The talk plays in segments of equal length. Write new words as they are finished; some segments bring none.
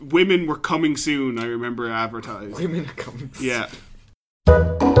women were coming soon, I remember advertised. Women are coming soon. Yeah.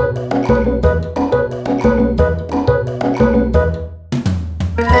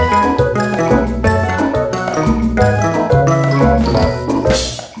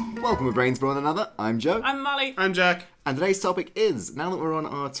 Welcome to Brains, Brawn, Another. I'm Joe. I'm Molly. I'm Jack. And today's topic is, now that we're on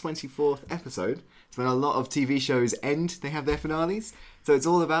our 24th episode, it's when a lot of TV shows end, they have their finales. So it's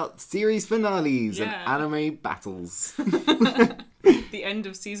all about series finales and anime battles. The end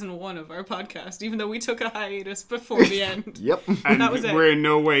of season 1 of our podcast, even though we took a hiatus before the end. Yep. And that was it. we're in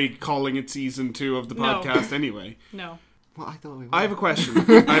no way calling it season 2 of the podcast anyway. No. Well, I thought we were. I have a question.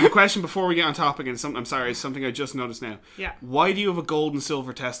 I have a question before we get on topic, and I'm sorry, it's something I just noticed now. Yeah. Why do you have a gold and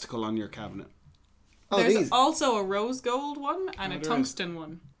silver testicle on your cabinet? There's these. also a rose gold one and a tungsten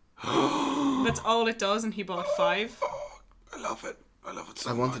one. That's all it does, and he bought 5. Oh, I love it. I love it so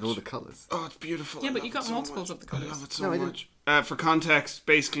much. I wanted all the colours. Oh, it's beautiful. Yeah, but you got multiples of the colours. I love it so No, I much. For context,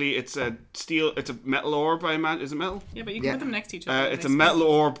 basically, it's a metal orb, I imagine. Is it metal? Yeah, but you can put them next to each other. It's a metal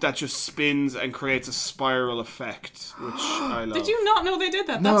orb that just spins and creates a spiral effect, which I love. Did you not know they did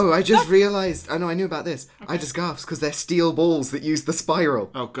that? No, I just realised. I know, I knew about this. Okay. I just gasped because they're steel balls that use the spiral.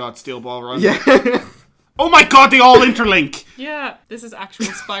 Oh god, steel ball run. Yeah. Oh my god, they all interlink! Yeah, this is actual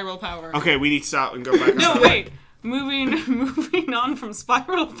spiral power. Okay, we need to stop and go back. No, wait. Moving on from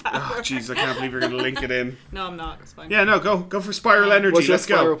spiral power. Oh jeez, I can't believe you're going to link it in. No, I'm not. It's fine. Yeah, no, go for spiral energy. What's your Let's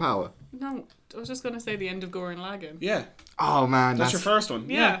spiral go. power? No, I was just going to say the end of Gurren Lagann. Yeah. Oh man, That's your first one.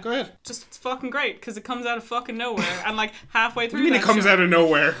 Yeah. Go ahead. Just it's fucking great because it comes out of fucking nowhere and like halfway through. What do you mean it comes out of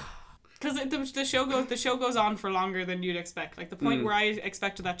nowhere? Because the show goes on for longer than you'd expect. Like the point where I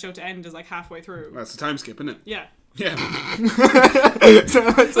expected that show to end is like halfway through. That's the time skip, isn't it? Yeah. Yeah. So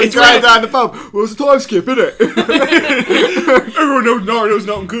it's right down the pub. Well, it's a time skip, isn't it? Everyone knows Naruto's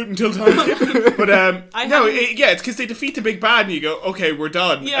not good until time skip. But it's because they defeat the big bad and you go, okay, we're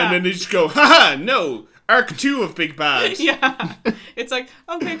done. Yeah. And then they just go, haha, no. Arc 2 of Big Bad. Yeah. It's like,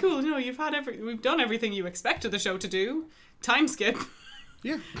 okay, cool. No, we've done everything you expected the show to do. Time skip.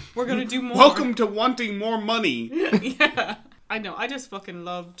 Yeah. We're gonna do more. Welcome to wanting more money. Yeah. I know, I just fucking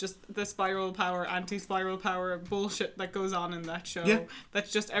love just the spiral power, anti-spiral power bullshit that goes on in that show. Yeah.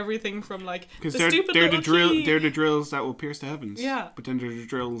 That's just everything from like Because they're they're the drills that will pierce the heavens. Yeah. But then they're the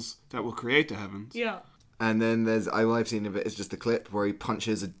drills that will create the heavens. Yeah. And then all I've seen of it is just a clip where he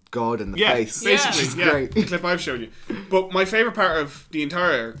punches a god in the face. Basically, Yeah. Great. The clip I've shown you. But my favourite part of the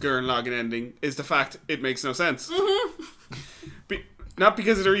entire Gurren Lagann ending is the fact it makes no sense. Not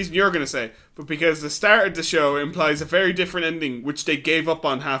because of the reason you're going to say, but because the start of the show implies a very different ending, which they gave up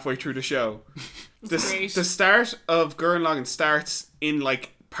on halfway through the show. The start of Gurren Lagann starts in,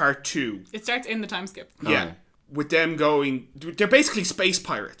 like, part 2. It starts in the time skip. Yeah. Oh. With them going... They're basically space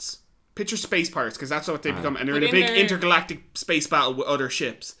pirates. Picture space pirates, because that's what they become. And they're in a big intergalactic space battle with other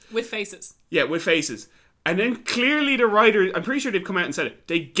ships. With faces. Yeah, with faces. And then clearly the writers, I'm pretty sure they've come out and said it,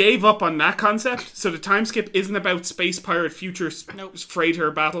 they gave up on that concept, so the time skip isn't about space pirate future freighter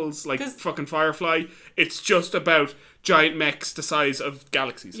battles like fucking Firefly. It's just about giant mechs the size of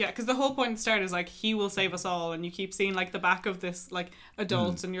galaxies. Yeah, because the whole point at the start is like, he will save us all, and you keep seeing like the back of this like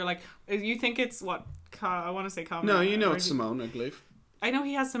adult, and you're like, you think it's what? I want to say Kamina. No, you know it's Simone, I believe. I know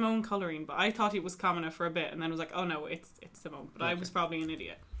he has Simone colouring, but I thought it was Kamina for a bit, and then was like, oh no, it's Simone. But I was probably an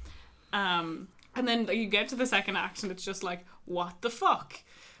idiot. And then you get to the second act and it's just like, what the fuck?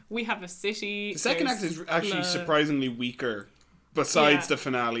 We have a city. The second act is actually surprisingly weaker besides the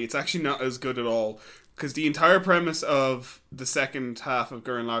finale. It's actually not as good at all. Because the entire premise of the second half of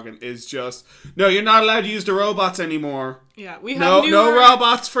Gurren Lagann is just, no, you're not allowed to use the robots anymore. Yeah, we have no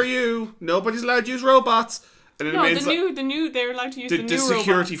robots for you. Nobody's allowed to use robots. And then they're allowed to use the new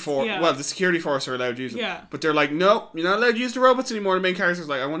security robots. force. Yeah. Well, the security force are allowed to use them. Yeah. But they're like, no, you're not allowed to use the robots anymore. The main character's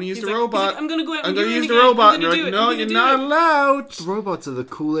like, I want to use the robot. He's like, I'm going to go out and use the robot. And they're like, no, you're not allowed. The robots are the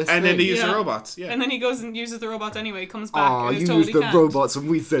coolest And then they use the robots. Yeah. And then he goes and uses the robots anyway. Comes back and you is totally used the can't. robots and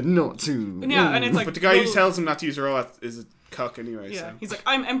we said not to. Yeah, and it's like, but the guy who tells him not to use the robot is a cuck anyway. Yeah. So. He's like,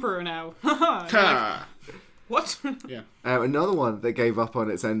 I'm emperor now. Like, what? Yeah. Another one that gave up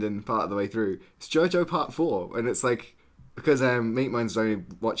on its ending part of the way through is JoJo Part 4, and it's like, because Mate Mine's only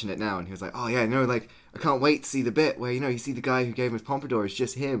watching it now, and he was like, oh yeah, no, like, I can't wait to see the bit where, you see the guy who gave him his pompadour is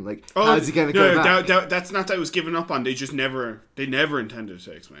just him. Like, how's he going to go back? That's not that it was given up on. They never intended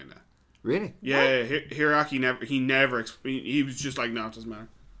to explain that. Really? Yeah, Hiraki he was just like, no, it doesn't matter.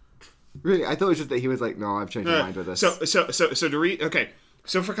 Really? I thought it was just that he was like, no, I've changed my mind with this.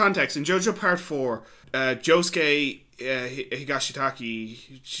 So for context, in JoJo Part 4, Josuke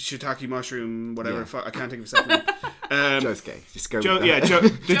Shiitake mushroom, whatever. I can't think of his second name. Josuke. Just go with that.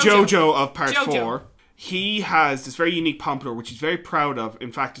 The JoJo of Part JoJo. 4. he has this very unique pompadour, which he's very proud of.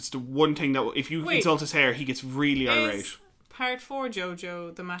 In fact, it's the one thing that if you insult his hair, he gets really irate. Part 4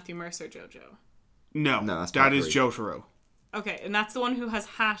 JoJo the Matthew Mercer JoJo? No, that is Jotaro. Okay, and that's the one who has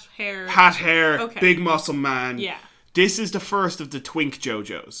hat hair, big muscle man. Yeah. This is the first of the twink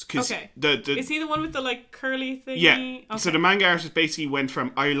JoJos. Okay. Is he the one with the like curly thing? Yeah. Okay. So the manga artist basically went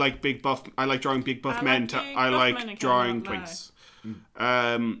from I like drawing big buff men to I like drawing twinks.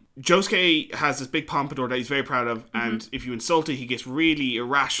 Josuke has this big pompadour that he's very proud of, and if you insult it, he gets really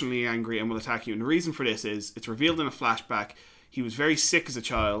irrationally angry and will attack you. And the reason for this is it's revealed in a flashback. He was very sick as a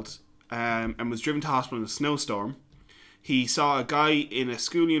child and was driven to hospital in a snowstorm. He saw a guy in a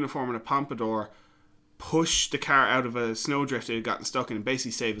school uniform and a pompadour push the car out of a snowdrift it had gotten stuck in and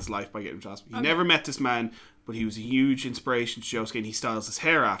basically save his life by getting him to hospital. He never met this man, but he was a huge inspiration to Josuke, and he styles his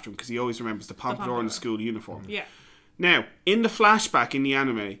hair after him because he always remembers the pompadour and the school uniform. Yeah. Now, in the flashback in the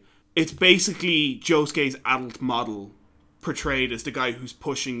anime, it's basically Josuke's adult model portrayed as the guy who's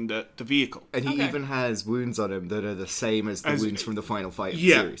pushing the vehicle. And he even has wounds on him that are the same as the wounds from the final fight of the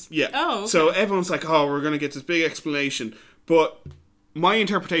series. Yeah. Oh, okay. So everyone's like, oh, we're going to get this big explanation. But my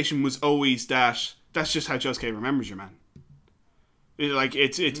interpretation was always that that's just how Josuke remembers your man.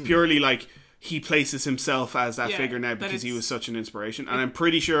 It's purely like he places himself as that figure now because he was such an inspiration. And I'm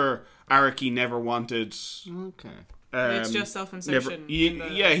pretty sure Araki never wanted... Okay. It's just self-insertion.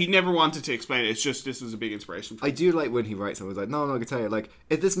 He never wanted to explain it. It's just this was a big inspiration for him. I do like when he writes something like, no, I'm not going to tell you. Like,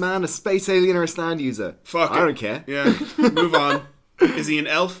 is this man a space alien or a stand user? Fuck I don't care. Yeah. Move on. Is he an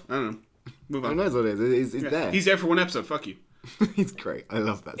elf? I don't know. Move on. Who knows what it is? He's there. He's there for one episode. Fuck you. He's great. I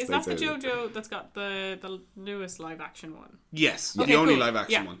love that. Is that the JoJo that's got the newest live action one? Yes. Okay, the only cool. live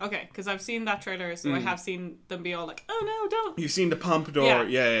action one. Okay, because I've seen that trailer, so I have seen them be all like, oh no, don't. You've seen the pompadour.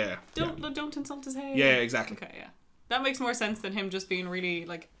 Yeah. Don't insult his hair. Yeah, exactly. Okay, yeah. That makes more sense than him just being really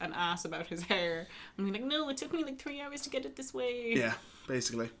like an ass about his hair. I mean, like, no, it took me like 3 hours to get it this way. Yeah,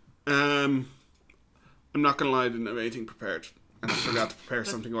 basically. I'm not gonna lie, I didn't have anything prepared, and I forgot to prepare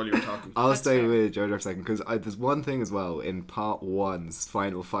something while you were talking. I'll stay with JoJo for a second because there's one thing as well in part 1's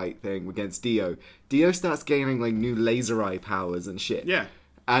final fight thing against Dio. Dio starts gaining like new laser eye powers and shit. Yeah.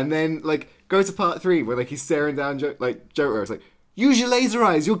 And then like go to part 3 where like he's staring down Jotaro. It's like, use your laser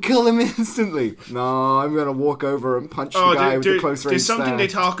eyes, you'll kill him instantly. No, I'm gonna walk over and punch the guy with the close range. There's something stare. they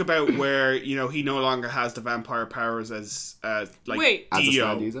talk about where he no longer has the vampire powers as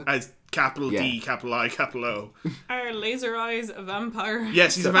Dio, as capital D, capital I, capital O. Are laser eyes a vampire?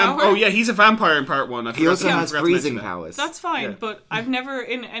 Yes, he's a vampire. Oh yeah, he's a vampire in part 1. He also has freezing powers. That's fine, but I've never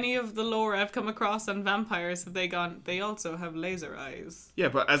in any of the lore I've come across on vampires have they gone, they also have laser eyes. Yeah,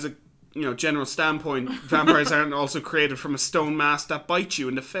 but as a general standpoint, vampires aren't also created from a stone mask that bites you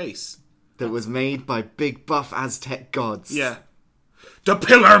in the face. That was made by big buff Aztec gods. Yeah. The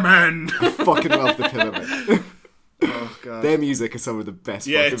Pillar Men! I fucking love the Pillar Men. Oh, God. Their music is some of the best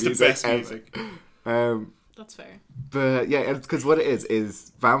it's music the best ever. music. That's fair. But yeah, because what it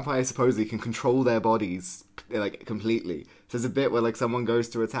is vampires supposedly can control their bodies like completely. So there's a bit where like someone goes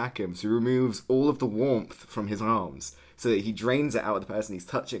to attack him, so he removes all of the warmth from his arms so that he drains it out of the person he's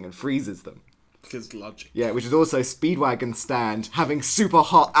touching and freezes them. Because logic. Yeah, which is also Speedwagon stand having super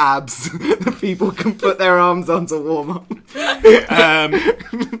hot abs that people can put their arms on to warm up.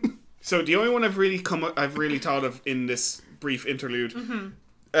 So the only one I've really thought of in this brief interlude,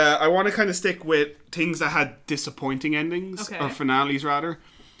 I want to kind of stick with things that had disappointing endings, or finales rather.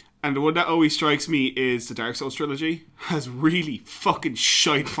 And the one that always strikes me is the Dark Souls trilogy has really fucking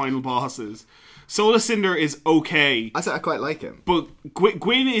shite final bosses. Soul of Cinder is okay. I quite like him. But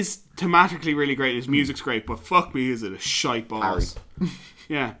Gwyn is thematically really great. His music's great, but fuck me, is it a shite boss.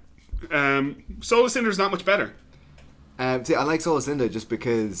 Yeah. Soul of Cinder's not much better. See, I like Soul of Cinder just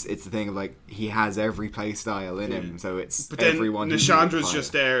because it's the thing of like he has every play style in him, so it's but then everyone. Nishandra's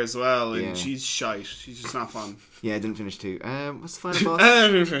just there as well, and she's shite. She's just not fun. Yeah, I didn't finish 2. What's the final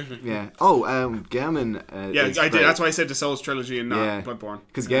boss? Yeah. Oh, Gehrman. Yeah, I did. That's why I said the Souls trilogy and not Bloodborne.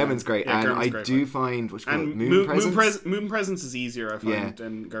 Because Gehrman's great, and Gehrman's I great, do find Moon Presence is easier, I find,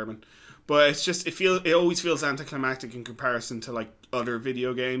 than Gehrman. But it's just it always feels anticlimactic in comparison to like other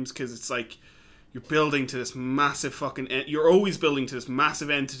video games because it's like. You're building to this massive fucking... You're always building to this massive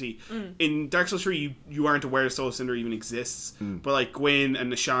entity. In Dark Souls 3, you aren't aware Soul of Cinder even exists. But like Gwyn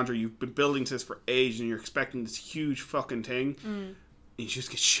and Nishandra, you've been building to this for ages and you're expecting this huge fucking thing. And you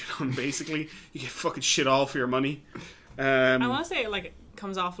just get shit on, basically. You get fucking shit all for your money. I want to say it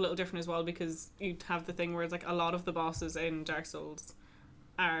comes off a little different as well because you have the thing where it's like a lot of the bosses in Dark Souls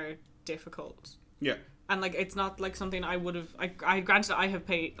are difficult. Yeah. And like it's not like something I would have. I granted I've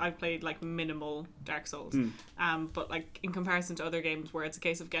played like minimal Dark Souls, but like in comparison to other games where it's a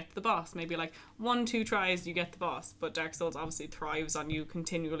case of get to the boss, maybe like 1-2 tries you get the boss. But Dark Souls obviously thrives on you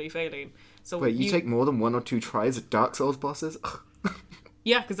continually failing. So wait, you take more than 1 or 2 tries at Dark Souls bosses?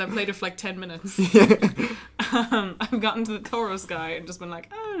 Yeah, because I've played it for like 10 minutes. I've gotten to the Thoros guy and just been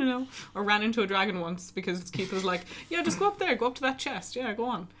like, I don't know, or ran into a dragon once because Keith was like, yeah, just go up there, go up to that chest, yeah, go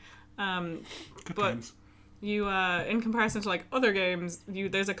on. But you in comparison to like other games,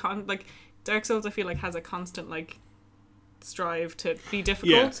 there's a like Dark Souls I feel like has a constant like strive to be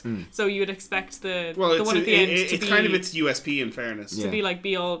difficult. So you would expect the one at the end to be kind of its USP in fairness to be like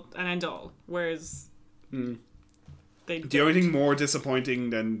be all and end all, whereas the only thing more disappointing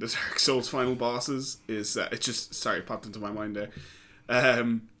than the Dark Souls final bosses is it's just it popped into my mind there.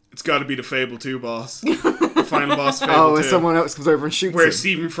 It's got to be the Fable 2 boss. The final boss of Fable 2. Where someone else comes over and shoots where him.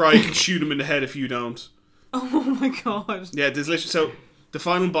 Stephen Fry can shoot him in the head if you don't. Oh my god. Yeah, there's literally... So, the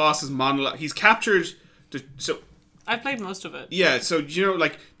final boss is monologue. He's captured... I've played most of it. Yeah, so, you know,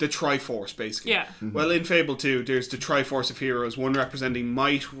 like, the Triforce, basically. Yeah. Mm-hmm. Well, in Fable 2, there's the Triforce of heroes. One representing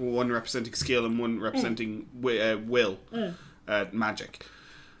might, one representing skill, and one representing will. Magic.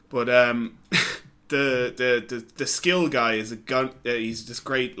 But, the skill guy is a gun. He's this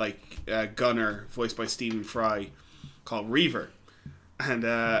great gunner voiced by Stephen Fry called Reaver, and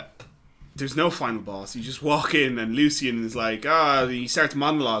there's no final boss. You just walk in and Lucian is like, he starts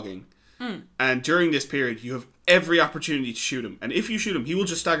monologuing, and during this period you have every opportunity to shoot him, and if you shoot him, he will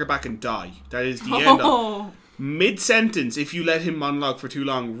just stagger back and die. That is the end of. Mid-sentence, if you let him monologue for too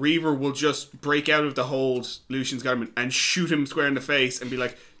long, Reaver will just break out of the hold Lucian's garment and shoot him square in the face and be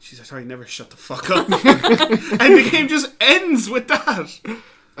like, "Jeez, I thought he'd never shut the fuck up." And the game just ends with that.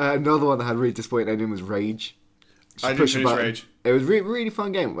 Another one that had really disappointing ending was Rage. I didn't finish Rage. It was really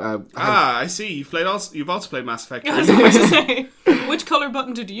fun game. I see. You've also played Mass Effect. I was about to say, which colour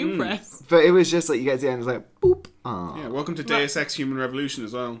button did you press? But it was just like you get to the end, it's like boop. Yeah, welcome to Deus Ex Human Revolution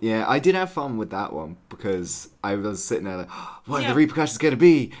as well. Yeah, I did have fun with that one because I was sitting there like, what are the repercussions going to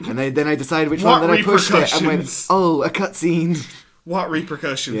be? And then I decided which one, then I pushed it and went, oh, a cutscene. What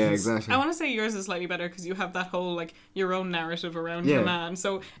repercussions? Yeah, exactly. I want to say yours is slightly better because you have that whole like your own narrative around the man.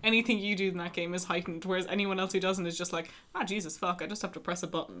 So anything you do in that game is heightened, whereas anyone else who doesn't is just like, Jesus fuck, I just have to press a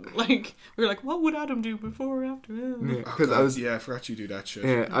button. Like we're like, what would Adam do before or after? Yeah, I forgot you do that shit.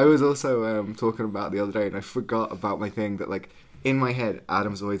 Yeah, I was also talking about the other day, and I forgot about my thing that like. In my head,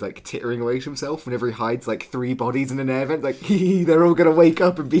 Adam's always like tittering away to himself whenever he hides like 3 bodies in an air vent. Like, they're all gonna wake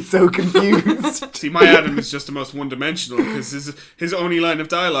up and be so confused. See, my Adam is just the most one-dimensional because his only line of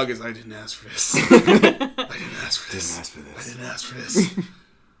dialogue is, "I didn't ask for this. I didn't ask for this. I didn't ask for this.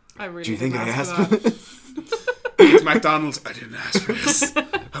 I really Do you think I asked for for this? It's McDonald's. I didn't ask for this.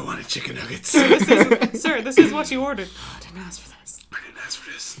 I wanted chicken nuggets. Sir, this is what you ordered. Oh, I didn't ask for this. I didn't ask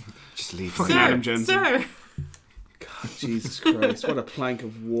for this. Just leave. Fucking Adam Jensen. Sir. Jesus Christ, what a plank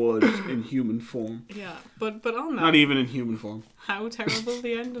of wood in human form. Yeah, but on that... Not even in human form. How terrible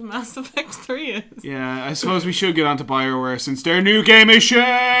the end of Mass Effect 3 is. Yeah, I suppose we should get on to BioWare since their new game is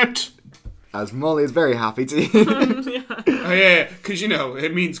shit! As Molly is very happy to. Oh yeah, because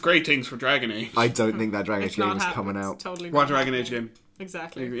it means great things for Dragon Age. I don't think that Dragon Age game is coming out. Totally what Dragon Age game?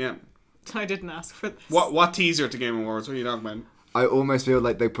 Exactly. Yeah. I didn't ask for this. What teaser at the Game Awards? What are you talking about? I almost feel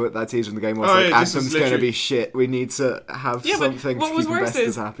like they put that teaser in the game where Anthem's going to be shit. We need to have something to keep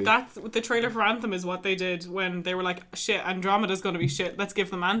investors happy. That's the trailer for Anthem is what they did when they were like, shit, Andromeda's going to be shit. Let's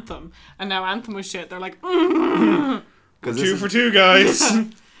give them Anthem. And now Anthem was shit. They're like, 2 for 2, guys.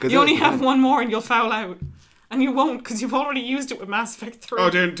 You only have one more and you'll foul out. And you won't because you've already used it with Mass Effect 3. Oh,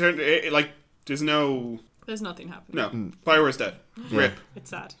 there's no... There's nothing happening. No. BioWare's dead. Yeah. Rip. It's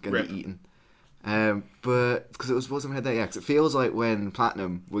sad. Gonna be eaten. But because it was in my head there, because it feels like when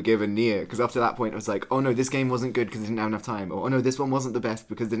Platinum were given Nier, because after that point it was like, oh no, this game wasn't good because it didn't have enough time, or oh no, this one wasn't the best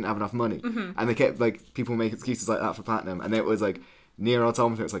because it didn't have enough money, and they kept like people make excuses like that for Platinum, and then it was like Nier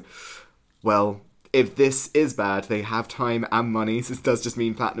Automata. It's like, well, if this is bad, they have time and money, so this does just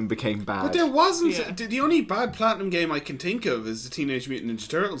mean Platinum became bad. But there wasn't... Yeah. The only bad Platinum game I can think of is the Teenage Mutant Ninja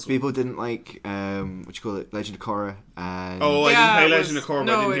Turtles one. People didn't like, Legend of Korra. And I didn't play Legend of Korra,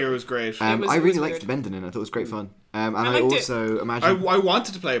 but I didn't hear it was great. I really liked the bending in it. I thought it was great fun. And I also imagine... I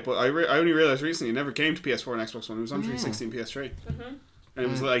wanted to play it, but I only realised recently it never came to PS4 and Xbox One. It was on 360 and PS3. And it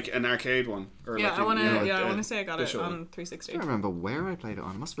was like an arcade one. Or I want to say I got it on 360. I don't remember where I played it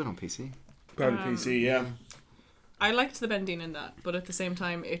on. It must have been on PC. Probably PC, yeah. I liked the bending in that, but at the same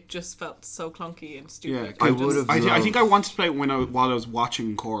time, it just felt so clunky and stupid. Yeah, I think I wanted to play it while I was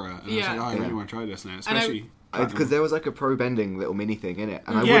watching Korra, and I was like, I really want to try this now. Especially, Because there was like a pro bending little mini thing in it,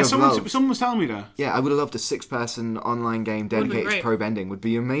 and I would Yeah, have loved. someone was telling me that. Yeah, I would have loved a 6-person online game dedicated to great. pro bending. Would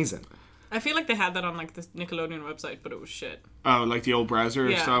be amazing. I feel like they had that on like the Nickelodeon website, but it was shit. Oh, like the old browser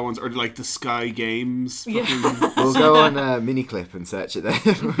Yeah. style ones, or like the Sky Games. Yeah. We'll go on Miniclip and search it there.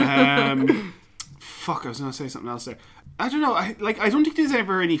 Fuck, I was gonna say something else there. I don't know. I don't think there's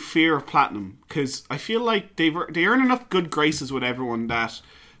ever any fear of Platinum because I feel like they earn enough good graces with everyone that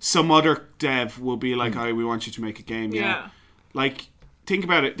some other dev will be like, "Oh, we want you to make a game." Yeah. Like, think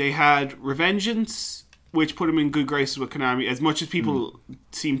about it. They had Revengeance, which put them in good graces with Konami. As much as people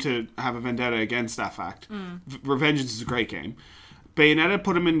seem to have a vendetta against that fact, Revengeance is a great game. Bayonetta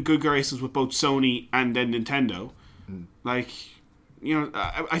put them in good graces with both Sony and then Nintendo. Like, you know,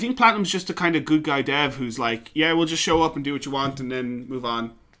 I think Platinum's just a kind of good guy dev who's like, yeah, we'll just show up and do what you want and then move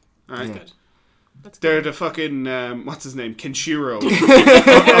on. All right. That's good. They're the fucking, what's his name? Kenshiro. of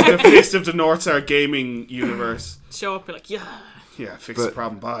the Fist of the North Star gaming universe. Show up, be like, yeah. Yeah, fix the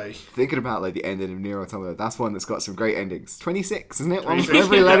problem, bye. Thinking about like the ending of Nier Automata, that's one that's got some great endings. 26, isn't it? One for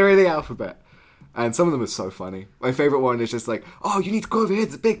every letter of the alphabet. And some of them are so funny. My favourite one is just like, oh, you need to go over here,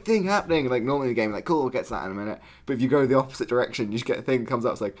 there's a big thing happening. Like, normally in the game, like, cool, we'll get to that in a minute. But if you go the opposite direction, you just get a thing that comes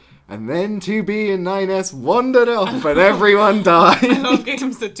up, it's like, and then 2B and 9S wandered off and everyone died. I love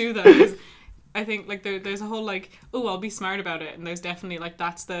games that do that, because I think, like, there's a whole, like, oh, I'll be smart about it, and there's definitely, like,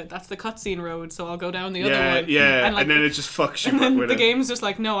 that's the cutscene road, so I'll go down the other one. Yeah, and, like, and then it just fucks you and then with the it. game's just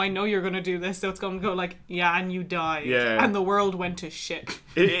like, no, I know you're going to do this, so it's going to go like, yeah, and you died. Yeah. And the world went to shit.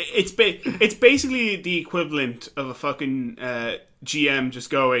 It's basically the equivalent of a fucking GM just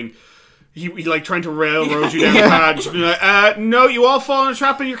going, he like trying to railroad you down the path, just being like, no, you all fall in a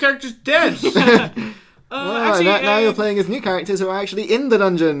trap and your character's dead. Actually, now you're playing as new characters who are actually in the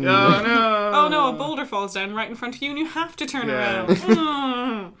dungeon. Oh no. Oh no, a boulder falls down right in front of you and you have to turn around.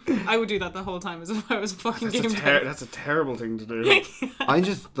 I would do that the whole time as if I was a fucking game dev. That's a terrible thing to do. I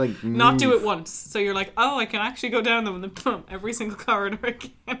just, like, Not do it once. So you're like, oh, I can actually go down them and then boom, every single corridor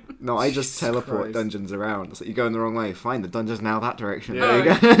again. No, I just teleport Christ. dungeons around. So you go in the wrong way, fine, the dungeon's now that direction. Yeah.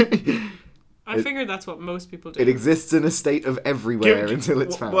 There you go. I figured that's what most people do. It exists in a state of everywhere until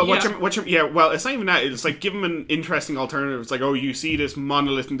it's found. Well, well, it's not even that. It's like, give them an interesting alternative. It's like, oh, you see this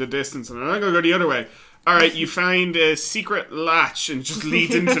monolith in the distance, and I'm going to go the other way. All right, you find a secret latch, and it just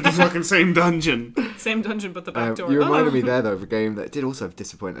leads into the fucking same dungeon. Same dungeon, but the back door. You reminded me there, though, of a game that did also have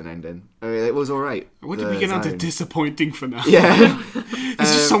disappointing ending. I mean, it was alright. When did we get onto disappointing for now? Yeah.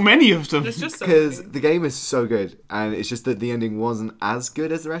 There's just so many of them. There's just so Because many. the game is so good, and it's just that the ending wasn't as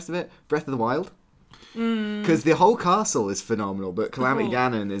good as the rest of it. Breath of the Wild. Because the whole castle is phenomenal, but Calamity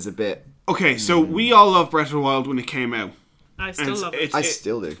Ganon is a bit... Okay, so we all loved Breath of the Wild when it came out. I still love it. I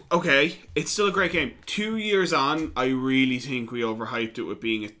still do. Okay, it's still a great game. 2 years on, I really think we overhyped it with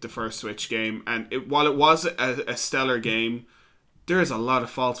being the first Switch game. And while it was a stellar game, there's a lot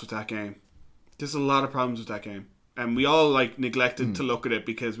of faults with that game. There's a lot of problems with that game. And we all like neglected to look at it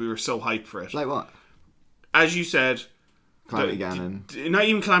because we were so hyped for it. Like what? As you said... Calamity Ganon. Not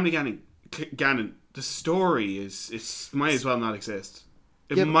even Calamity Ganon. The story is might as well not exist.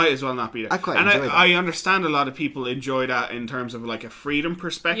 It might as well not be there. I quite enjoy that. I understand a lot of people enjoy that in terms of like a freedom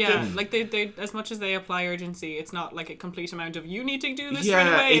perspective. Yeah, like they as much as they apply urgency, it's not like a complete amount of you need to do this Yeah,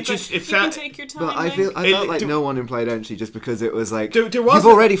 right away. it just- like, it you can felt- take your time. But I felt like no one implied urgency just because it was like, There was you've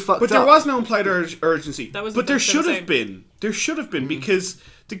already fucked but up. there was no implied urgency. That was but the there thing I was should have saying. been. There should have been because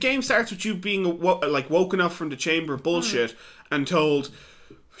the game starts with you being woken up from the chamber of bullshit and told,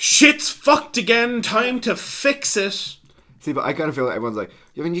 shit's fucked again, time to fix it. See, but I kind of feel like everyone's like,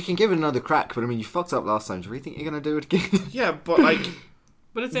 I mean, you can give it another crack, but I mean, you fucked up last time. Do you really think you're going to do it again? Yeah, but like...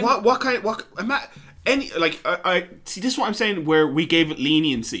 But it's I see, this is what I'm saying, where we gave it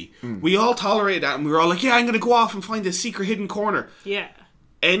leniency. We all tolerated that and we were all like, yeah, I'm going to go off and find this secret hidden corner. Yeah.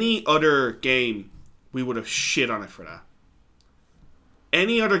 Any other game, we would have shit on it for that.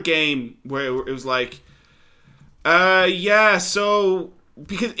 Any other game where it was like, so...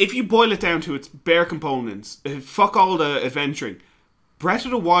 Because if you boil it down to its bare components, fuck all the adventuring. Breath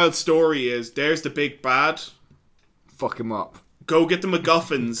of the Wild story is, there's the big bad, Fuck him up. go get the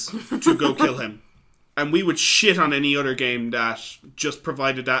MacGuffins to go kill him. And we would shit on any other game that just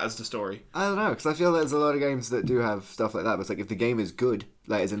provided that as the story. I don't know, because I feel there's a lot of games that do have stuff like that, but it's like, if the game is good,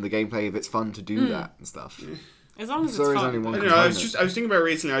 like, as in the gameplay, if it's fun to do that and stuff. As long as Story's it's only fun. one I don't know, I was thinking about it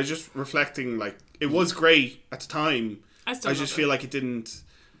recently, I was just reflecting, like, it was great at the time. I just feel like it didn't...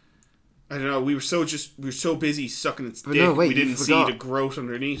 I don't know, we were so busy sucking its But dick, no, wait, we didn't you see forgot. the growth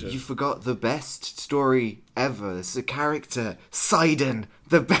underneath it. You forgot the best story ever. This is a character, Sidon.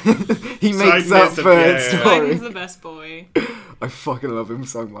 He makes Sidon up is the- for yeah, its Biden's story. the best boy. I fucking love him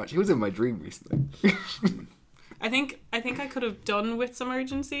so much. He was in my dream recently. I think I could have done with some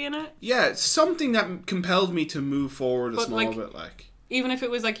urgency in it. Yeah, something that compelled me to move forward a small bit, like. Even if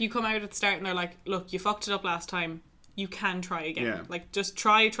it was like you come out at the start and they're like, look, you fucked it up last time, you can try again. Yeah. Like, just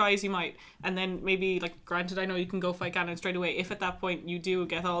try as you might. And then maybe, like, granted, I know you can go fight Ganon straight away, if at that point you do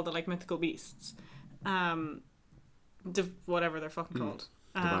get all the, like, mythical beasts. Whatever they're fucking called.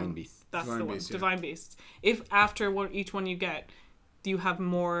 Divine beasts. That's Divine the one. beasts, yeah. Divine beasts. If after each one you get, you have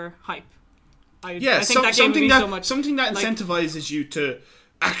more hype. I think that game would be so much... Something that incentivizes you to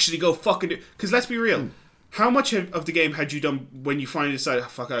actually go fucking do... Because let's be real... How much of the game had you done when you finally decided,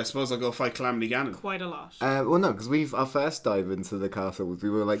 fuck, I suppose I'll go fight Calamity Ganon? Quite a lot. Well, no, because our first dive into the castle, we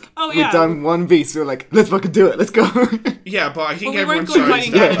were like, we'd done one beast, we were like, let's fucking do it, let's go. Yeah, but I think we weren't everyone's going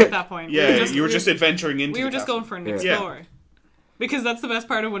fighting Ganon at that point. Yeah, you were just adventuring into We were just castle. going for an explore. Yeah. Because that's the best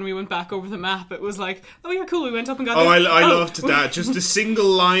part of when we went back over the map. It was like, oh yeah, cool, we went up and got this. I loved that. Just the single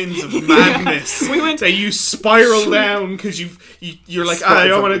lines of madness that you spiral down because you're like, I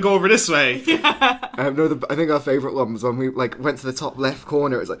don't want to go over this way. Yeah. No, I think our favourite one was when we like went to the top left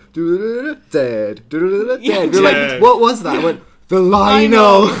corner. It was like, dead. We're like, what was that? I went, the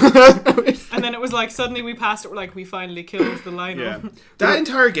Lino. And then it was like, suddenly we passed it, we're like, we finally killed the Lino. Yeah. That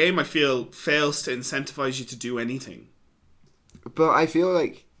entire game, I feel, fails to incentivize you to do anything. But I feel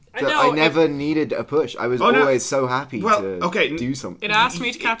like I never needed a push. I was always so happy to do something. It asked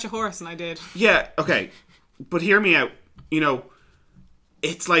me to catch a horse, and I did. Yeah, okay. But hear me out. You know,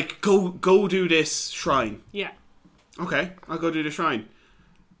 it's like, go do this shrine. Yeah. Okay, I'll go do the shrine.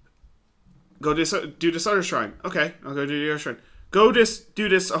 Go do this other shrine. Okay, I'll go do the other shrine. Do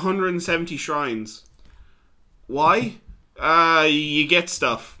this 170 shrines. Why? You get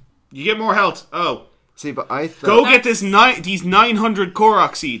stuff. You get more health. Oh. See, but I thought... get these 900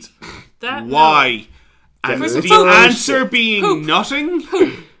 Korok seeds. Why? No. And the answer being nothing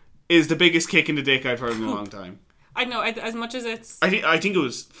is the biggest kick in the dick I've heard in a long time. I know, as much as it's... I think it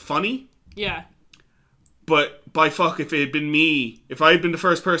was funny. Yeah. But by fuck, if it had been me, if I had been the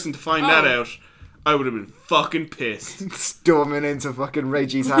first person to find that out, I would have been fucking pissed. Storming into fucking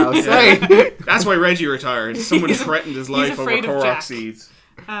Reggie's house. That's why Reggie retired. Someone threatened his life over Korok seeds.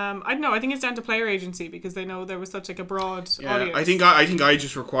 I don't know. I think it's down to player agency because they know there was such like a broad audience. I think I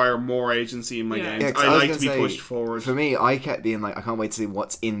just require more agency in my games. Yeah, I like to be pushed forward. For me, I kept being like, I can't wait to see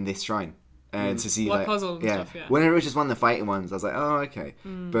what's in this shrine. And to see what puzzle and stuff. Yeah. Whenever it was just one of the fighting ones, I was like, oh, okay.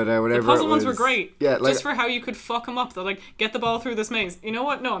 But whenever the puzzle ones were great. Yeah, like, just for how you could fuck them up. They're like, get the ball through this maze. You know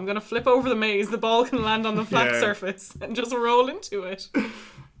what? No, I'm gonna flip over the maze. The ball can land on the flat surface and just roll into it.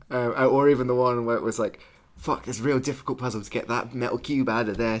 Or even the one where it was like, fuck, it's a real difficult puzzle to get that metal cube out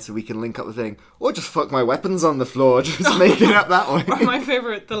of there so we can link up the thing. Or just fuck my weapons on the floor, just make it up that way. Or my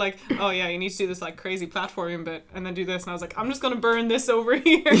favourite, the like, oh yeah, you need to do this like crazy platforming bit and then do this. And I was like, I'm just going to burn this over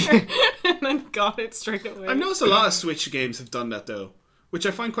here. And then got it straight away. I've noticed a lot of Switch games have done that though, which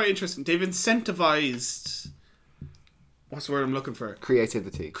I find quite interesting. They've incentivized... What's the word I'm looking for?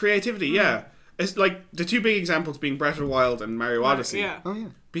 Creativity, yeah. It's like the two big examples being Breath of the Wild and Mario Odyssey. Yeah. Oh yeah.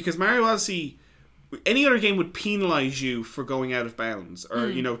 Because Mario Odyssey... Any other game would penalise you for going out of bounds or,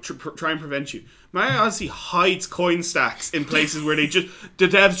 you know, try and prevent you. Mario Odyssey hides coin stacks in places where the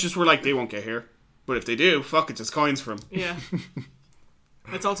devs just were like, they won't get here. But if they do, fuck it, just coins for them. Yeah.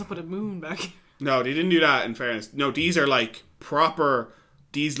 Let's also put a moon back. No, they didn't do that, in fairness. No, these are like proper...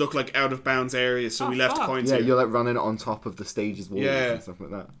 These look like out of bounds areas, so we left coins here. Yeah, you're like running on top of the stage's walls and stuff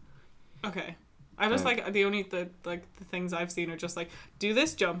like that. Okay. I just like the only the things I've seen are just like do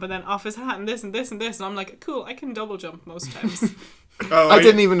this jump and then off his hat and this and this and this and I'm like cool, I can double jump most times. I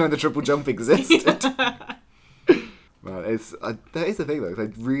didn't even know the triple jump existed. Well, that is the thing though. I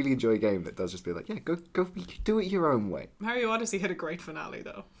really enjoy a game that does just be like, yeah, go do it your own way. Mario Odyssey had a great finale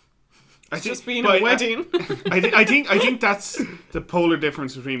though. It's just being a wedding. I think that's the polar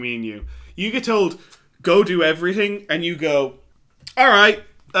difference between me and you. You get told go do everything, and you go, all right.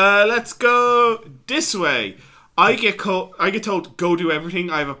 Let's go this way. I get told go do everything.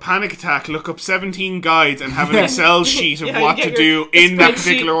 I have a panic attack. Look up 17 guides and have an Excel sheet of what to do in that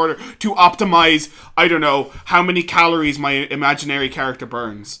particular order to optimize. I don't know how many calories my imaginary character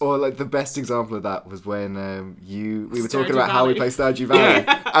burns. Or like the best example of that was when we were talking about how we play Stardew Valley,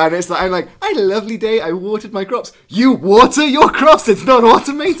 and it's like I had a lovely day. I watered my crops. You water your crops. It's not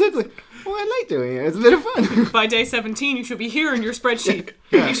automated. Like, well, I like doing it. It's a bit of fun. By day 17, you should be here in your spreadsheet.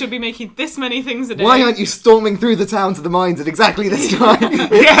 Yeah. You should be making this many things a day. Why aren't you storming through the town to the mines at exactly this time?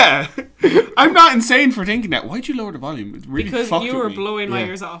 Yeah. I'm not insane for thinking that. Why'd you lower the volume? It really because fucked you with were me. blowing my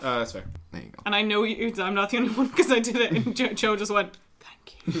ears off. That's fair. There you go. And I know I'm not the only one because I did it and Joe just went,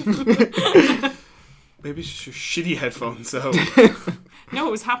 thank you. Maybe it's just your shitty headphones, so... No,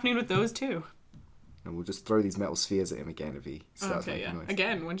 it was happening with those too. and we'll just throw these metal spheres at him again if he starts making noise.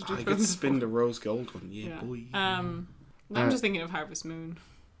 Again, when did you I throw could them spin the before? rose gold one. Yeah, boy. I'm just thinking of Harvest Moon.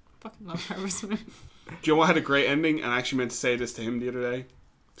 Fucking love Harvest Moon. Do you know what had a great ending? And I actually meant to say this to him the other day.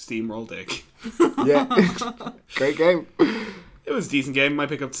 Steamroll Dick. Yeah. Great game. It was a decent game. Might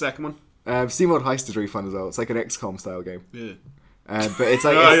pick up the second one. SteamWorld Heist is really fun as well. It's like an XCOM style game. Yeah. But it's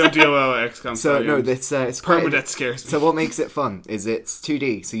like... No, I don't deal well with XCOM. So, no, it's permadeath scares me. So what makes it fun is it's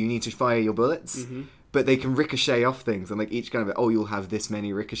 2D, so you need to fire your bullets, but they can ricochet off things, and like each kind of, you'll have this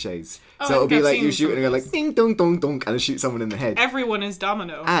many ricochets. So it'll be like you shoot and you go like ding dong dong dong, and then shoot someone in the head. Everyone is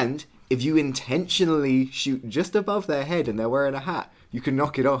Domino. And if you intentionally shoot just above their head and they're wearing a hat, you can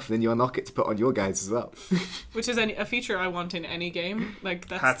knock it off, then you unlock it to put on your guys as well. Which is a feature I want in any game. Like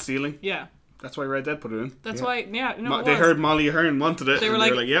that's hat stealing. Yeah. That's why Red Dead put it in. That's why, no, they heard Molly Ahern wanted it. They were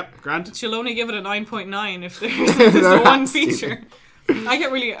like, yep, Grant. She'll only give it a 9.9 if there's the one feature. I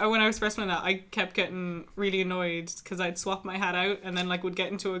get really, when I was first playing that, I kept getting really annoyed because I'd swap my hat out and then like would get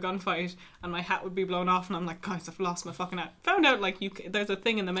into a gunfight and my hat would be blown off and I'm like, guys, I've lost my fucking hat. Found out like there's a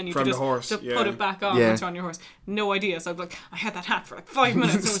thing in the menu from to the horse, put it back on once you're on your horse. No idea. So I'm like, I had that hat for like 5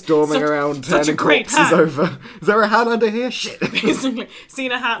 minutes. Storming around, turning corpses over. Is there a hat under here? Shit. Basically,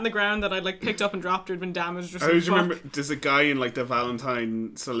 seen a hat in the ground that I'd like picked up and dropped or had been damaged or something. I always remember there's a guy in like the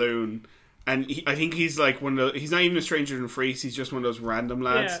Valentine saloon. And I think he's like one of he's not even a stranger in Freaks, he's just one of those random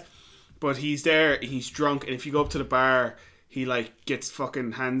lads. Yeah. But he's there, he's drunk, and if you go up to the bar, he like gets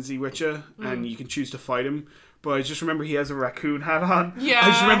fucking handsy with you, and you can choose to fight him. But I just remember he has a raccoon hat on. Yeah.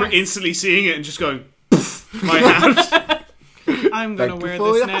 I just remember instantly seeing it and just going, my hat. I'm going to wear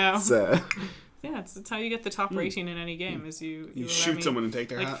this now. Hat, yeah, it's how you get the top rating in any game. Is you shoot someone and take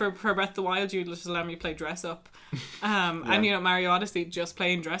their hat. For Breath of the Wild, you just allow me to play dress up. And Mario Odyssey, just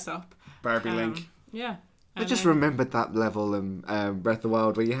playing dress up. Barbie Link. Yeah. I just remembered that level in Breath of the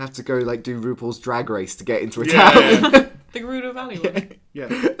Wild where you have to go like do RuPaul's Drag Race to get into a town. Yeah. The Gerudo Valley one. Yeah.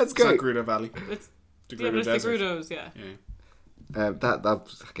 That's great. It's not Gerudo Valley. It's the Gerudo Desert. The Gerudos, yeah.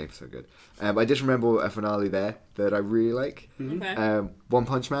 That game's so good. I just remember a finale there that I really like. Okay. One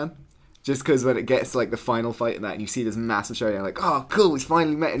Punch Man. Just because when it gets to like the final fight and that, and you see this massive show, you're like, oh, cool, he's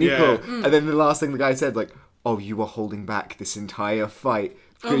finally met an equal. And then the last thing the guy said, like, oh, you were holding back this entire fight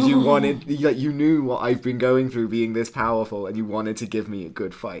because you wanted, you knew what I've been going through being this powerful, and you wanted to give me a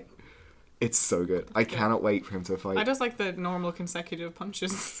good fight. It's so good. I cannot wait for him to fight. I just like the normal consecutive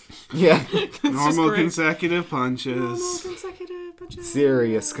punches. Yeah. Normal consecutive punches. Normal consecutive punches.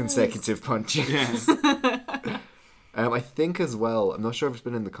 Serious consecutive punches. Yes. I think as well, I'm not sure if it's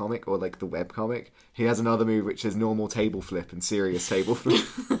been in the comic or like the web comic, he has another move which is normal table flip and serious table flip.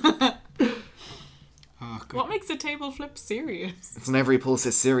 What makes a table flip serious? It's whenever he pulls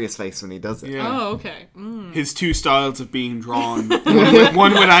his serious face when he does it. Yeah. Oh, okay. His two styles of being drawn.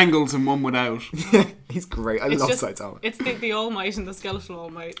 one with angles and one without. He's great. I love Saitama. It's the All Might and the Skeletal All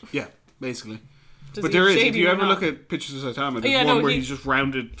Might. Yeah, basically. Does but there is, if you ever look at pictures of Saitama, there's one where he's just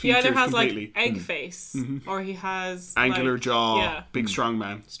rounded features he either has completely. like egg face, or he has angular like, jaw, big strong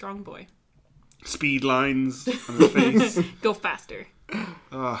man. Strong boy. Speed lines on his face. Go faster.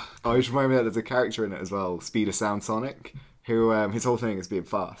 I just remember that there's a character in it as well, Speed of Sound Sonic, who his whole thing is being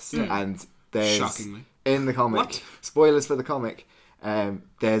fast. And there's, shockingly, in the comic, spoilers for the comic,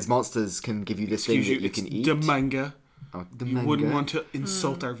 there's monsters can give you this thing that you can eat. The manga. Oh, you wouldn't want to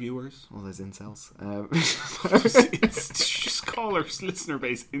insult our viewers. All those incels. It's just call our listener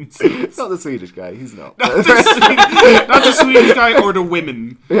base incels. It's not the Swedish guy, he's not. Not the Swedish guy or the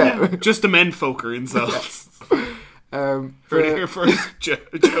women. Yeah. Just the men folk are incels.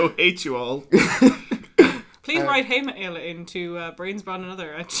 Joe hates you all. Please write hate mail into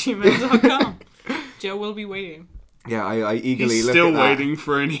brainsbrownanother@gmail.com. Joe will be waiting. Yeah, I eagerly He's look still at that. waiting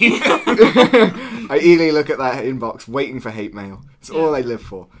for an email. I eagerly look at that inbox, waiting for hate mail. It's all I live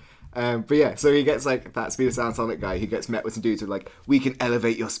for. But yeah, so he gets like that Speed of Sound Sonic guy. He gets met with some dudes who are like, we can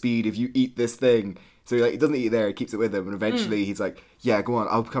elevate your speed if you eat this thing. So he doesn't eat it there, he keeps it with him, and eventually he's like, yeah, go on,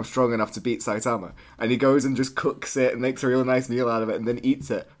 I'll become strong enough to beat Saitama. And he goes and just cooks it and makes a real nice meal out of it and then eats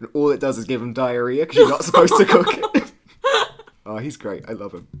it. And all it does is give him diarrhea because you're not supposed to cook it. Oh, he's great. I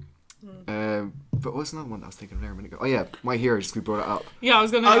love him. But what's another one that I was thinking of there a minute ago? Oh yeah, My Hero, just we brought it up. Yeah, I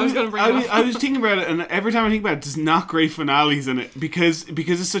was gonna bring it up. I was thinking about it, and every time I think about it, there's not great finales in it because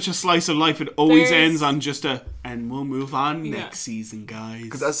it's such a slice of life. It always ends on just and we'll move on next season, guys.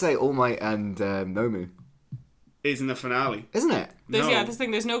 Because I'd say All Might and Nomu isn't a finale, isn't it?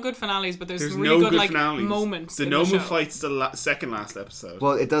 There's no good finales, but there's really no good like finales. moments. The Nomu fight's the second last episode.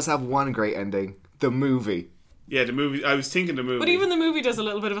 Well, it does have one great ending. The movie. Yeah, the movie. I was thinking the movie. But even the movie does a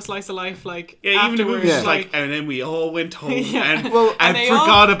little bit of a slice of life, like yeah, even the afterwards, movie's like, and then we all went home and they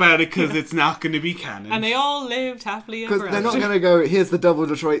forgot about it because it's not going to be canon. And they all lived happily ever after. Because they're not going to go, here's the double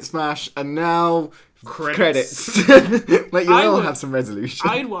Detroit smash, and now credits. Like, you will have some resolution.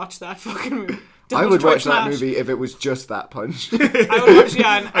 I'd watch that fucking movie. I would watch that movie if it was just that punch. I would watch,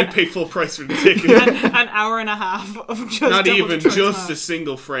 yeah. I'd pay full price for the ticket. An hour and a half of just not even Detroit just smash. a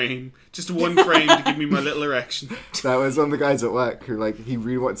single frame, just one frame to give me my little erection. That was one of the guys at work who, like, he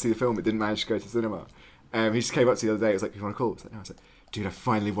really wanted to see the film but didn't manage to go to the cinema. He just came up to me the other day. He was like, "You want to call?" I was like, "No." I was like, "Dude, I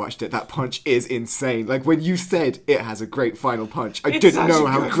finally watched it. That punch is insane. Like, when you said it has a great final punch, I didn't know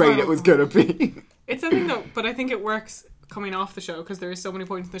how great it was gonna be." It's a thing though, but I think it works coming off the show because there is so many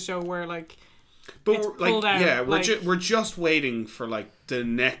points in the show where like. But it's like, pulled out, yeah, like, we're just waiting for like the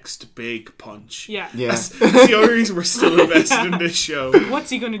next big punch. Yeah. That's the only reason we're still invested in this show. What's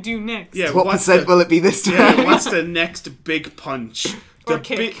he gonna do next? Yeah, What percent will it be this time? Yeah, what's the next big punch? Or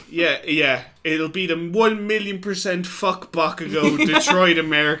kick. Yeah. It'll be the 1,000,000% fuck Bakugo Detroit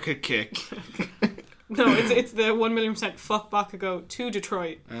America kick. No, it's the 1,000,000% fuck Bakugo to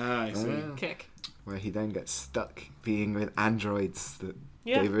Detroit I see. kick. Where he then gets stuck being with androids that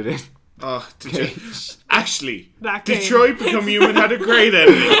Yeah. David in. Oh, actually, That game. Detroit Become Human had a great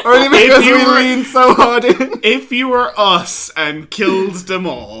ending. Only because we leaned so hard in. If you were us and killed them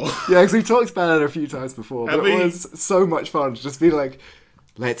all. Yeah, because we've talked about it a few times before, but I mean- it was so much fun to just be like,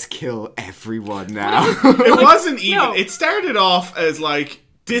 let's kill everyone now. It wasn't even. no. It started off as like,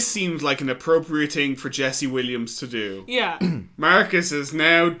 this seems like an appropriate thing for Jesse Williams to do. Yeah. Marcus is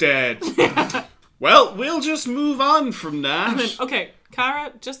now dead. Well, we'll just move on from that. And then, okay,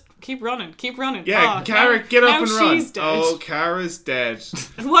 Kara, just keep running. Yeah, Oh, Kara, get up now and run. she's dead. Oh, Kara's dead.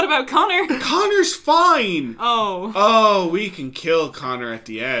 And what about Connor? Connor's fine. Oh. Oh, we can kill Connor at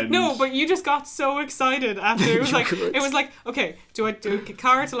the end. No, but you just got so excited after it was like, okay, do I get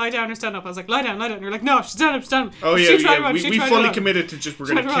Kara to lie down or stand up? I was like, lie down. And you're like, no, stand up. Oh She yeah, tried to yeah. run, We she tried to fully run. committed to just we're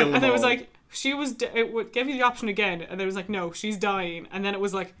Tried gonna to kill run. them And then it was all. like, it would give you the option again, and then it was like, no, she's dying. And then it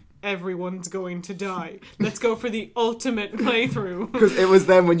was like, everyone's going to die. Let's go for the ultimate playthrough. Because it was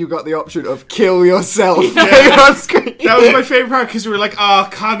then when you got the option of kill yourself on screen. That was my favourite part because we were like,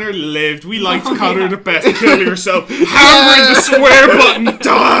 Connor lived. We liked Connor the best. Kill yourself. Hammering the square button.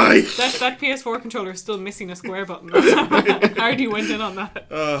 Die. That PS4 controller is still missing a square button. That's how hard you went in on that.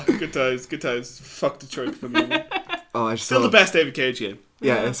 Good times. Fuck Detroit for me. Oh, I just Still saw- the best David Cage game.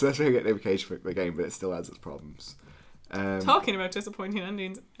 Yeah, especially when you get David Cage for the game, but it still has its problems. Talking about disappointing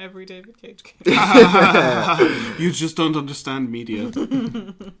endings, every David Cage game. You just don't understand media.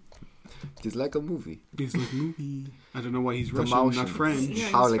 It's like a movie. He's like movie. I don't know why he's The Russian, Motions. not French. Yeah,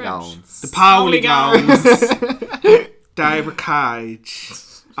 he's Polygons. The polygons. David Cage.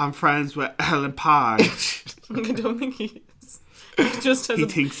 I'm friends with Ellen Page. I don't think he is. He just has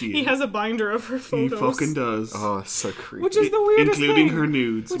thinks he is. He has a binder of her He photos. fucking does. Oh, it's so creepy. Which is the weirdest Including thing. her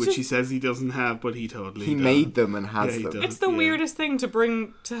nudes, which is- he says he doesn't have, but he totally He does. made them and has Yeah, he them. does. It's the Yeah. weirdest thing to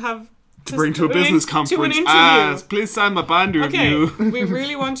bring to To a business conference. To an interview. Please sign my binder Okay, review. we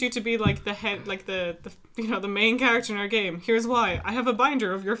really want you to be like the head, like the the main character in our game. Here's why: I have a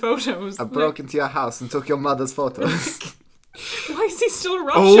binder of your photos. I broke into your house and took your mother's photos. Why is he still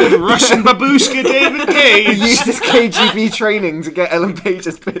Russian? Old Russian babushka David He Cage. used his KGB training to get Ellen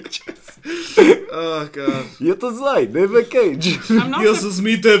Page's pictures. Oh god. Это знай, David Cage. I'm not Yes, it's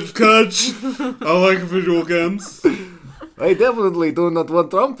me, David Cage. I like video games. I definitely do not want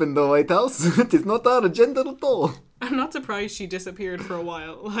Trump in the White House. It is not our agenda at all. I'm not surprised she disappeared for a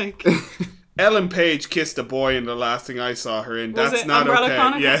while. Like, Ellen Page kissed a boy in the last thing I saw her in. Was That's it not Umbrella okay.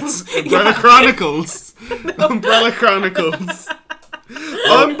 Chronicles? Yes, Umbrella Chronicles. Umbrella Chronicles.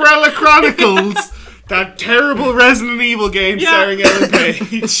 Umbrella Chronicles. That terrible Resident Evil game starring Ellen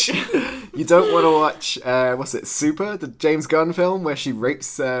Page. You don't want to watch, what's it, Super? The James Gunn film where she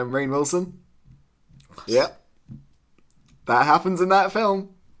rapes Rainn Wilson? Yep. That happens in that film.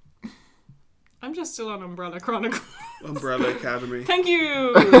 I'm just still on Umbrella Chronicles. Umbrella Academy. Thank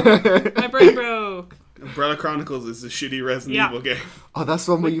you. My brain broke. Umbrella Chronicles is a shitty Resident Evil game. Oh, that's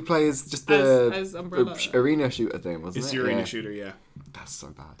the one where you play as just the As Umbrella. arena shooter thing, wasn't It's it? the arena Yeah. shooter, yeah. That's so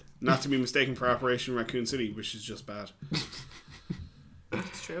bad. Not to be mistaken for Operation Raccoon City, which is just bad.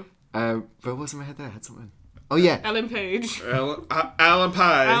 It's true. But what was in my head there? I had something. Oh, yeah. Ellen Page. Alan Page.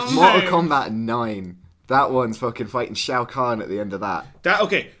 Alan- Mortal No. Kombat 9. That one's fucking fighting Shao Kahn at the end of that.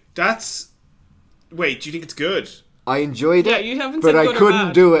 That's... Wait, do you think it's good? I enjoyed Yeah, it, you haven't but said I good or couldn't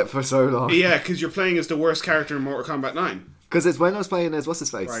bad. do it for so long. Yeah, because you're playing as the worst character in Mortal Kombat 9. Because it's when I was playing as, what's his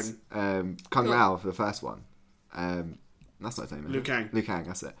face? Raiden. Kung Lao for the first one. That's not his name. Liu Kang. Liu Kang,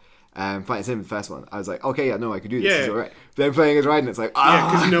 that's it. Fighting him in the first one. I was like, okay, yeah, no, I can do this. Yeah. It's alright. But then playing as Raiden, it's like,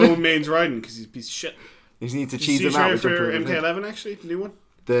 Yeah, because no one main's Raiden because he's a piece of shit. you just need to Did cheese you him see out. the trailer with for jumping over MK11 actually, the new one?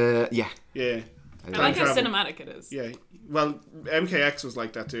 Yeah. Yeah. I like how travel. cinematic it is. Yeah. Well, MKX was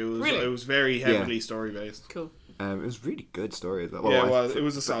like that too. Really? It was very heavily story based. Cool. It was really good story. Well, it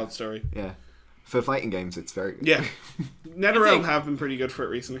was a solid story. Yeah. For fighting games, it's very good. Yeah. NetherRealm have been pretty good for it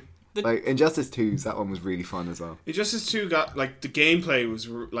recently. Like Injustice 2's, that one was really fun as well. Injustice 2 got, like, the gameplay was,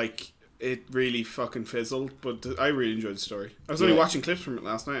 like, it really fucking fizzled, but I really enjoyed the story. I was only watching clips from it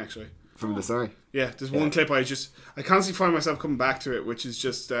last night, actually. From the story? Yeah, there's one clip I constantly find myself coming back to it, which is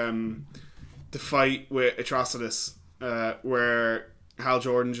just the fight with Atrocitus, where Hal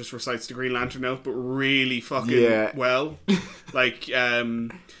Jordan just recites the Green Lantern oath, but really fucking well. Like,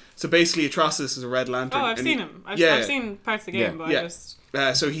 so basically Atrocitus is a Red Lantern. Oh, I've seen him. I've seen parts of the game, but I just...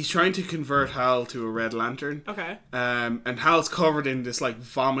 so he's trying to convert Hal to a Red Lantern. Okay. And Hal's covered in this like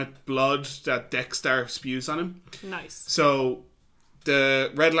vomit blood that Dexter spews on him. Nice. So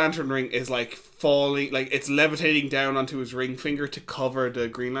the Red Lantern ring is like falling, like it's levitating down onto his ring finger to cover the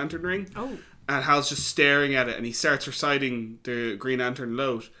Green Lantern ring. Oh. And Hal's just staring at it, and he starts reciting the Green Lantern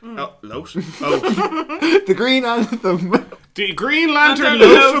loaf. Oh. The Green Anthem. The Green Lantern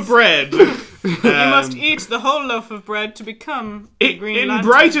loaf of bread. You must eat the whole loaf of bread to become a Green Lantern. In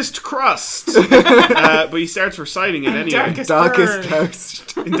brightest crust. But he starts reciting it anyway. Darkest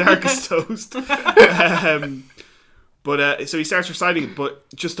toast. In darkest toast. But so he starts reciting it, but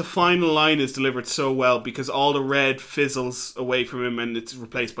just the final line is delivered so well because all the red fizzles away from him and it's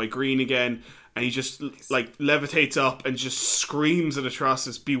replaced by green again. And he just like levitates up and just screams at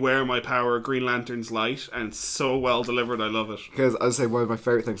Atrocitus, "Beware my power, Green Lantern's light," and it's so well delivered. I love it. Because I would say one of my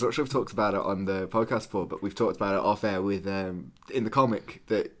favourite things. I'm not sure we've talked about it on the podcast before, but we've talked about it off air with in the comic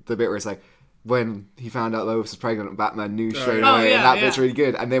the bit where it's like when he found out Lois was pregnant and Batman knew straight away, and that bit's really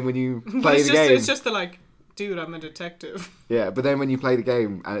good. And then when you play the game, it's just the like, dude, I'm a detective. Yeah, but then when you play the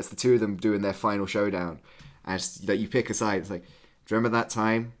game and it's the two of them doing their final showdown, and it's, that you pick a side, it's like, do you remember that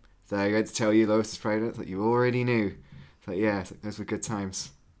time that I had to tell you Lois was pregnant? It's like, you already knew. It's like, yeah, it's like, those were good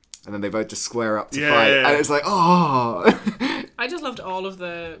times. And then they both just square up to fight, and it's like, oh. I just loved all of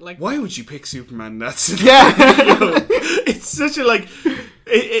the like. Why would you pick Superman? That's it's such a like.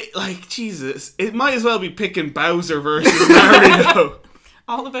 It like Jesus. It might as well be picking Bowser versus Mario.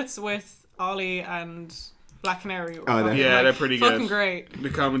 All the bits with Ollie and Black Canary. They're pretty good. Fucking great.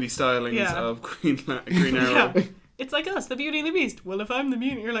 The comedy stylings of Green Arrow. Yeah. It's like us, the Beauty and the Beast. Well, if I'm the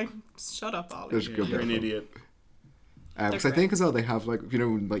mutant, you're like, shut up, Ollie. You're an idiot. Because I think as well they have like, you know,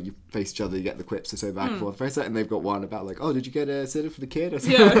 when like you face each other, you get the quips to say back and forth. And they've got one about like, oh, did you get a sitter for the kid? Or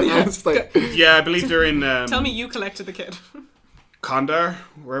something? Yeah, I believe they're in. Tell me you collected the kid. Condor,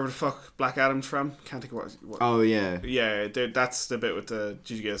 wherever the fuck Black Adam's from. Can't think of what. Oh yeah. Yeah, that's the bit with the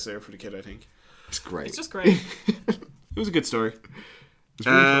did you get a sitter for the kid? I think it's great. It's just great. It was a good story.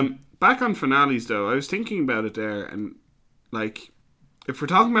 Really back on finales though, I was thinking about it there, and like if we're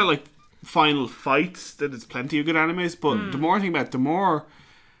talking about like final fights, that there's plenty of good animes, but the more I think about it, the more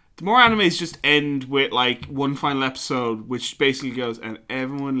animes just end with like one final episode which basically goes and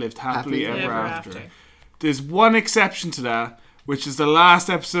everyone lived happily ever after. There's one exception to that, which is the last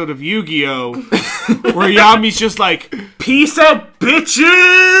episode of Yu-Gi-Oh! Where Yami's just like, peace out,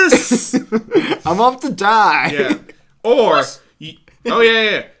 bitches! I'm off to die. Yeah. Or,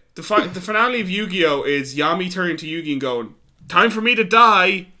 the finale of Yu-Gi-Oh! Is Yami turning to Yugi and going, time for me to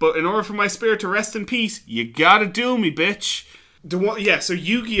die, but in order for my spirit to rest in peace, you gotta do me, bitch. So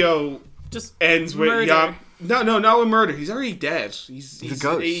Yu-Gi-Oh! Just ends with Yami. No, not with murder. He's already dead. He's a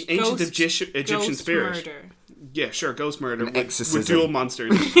ghost. Ancient Egyptian spirit. Murder. Yeah, sure, ghost murder with dual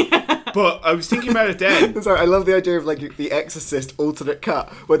monsters. But I was thinking about it then. Sorry, I love the idea of like the Exorcist alternate cut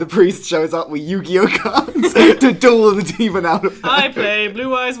where the priest shows up with Yu-Gi-Oh cards to duel the demon out of them. I play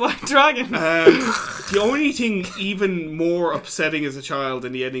Blue Eyes White Dragon. The only thing even more upsetting as a child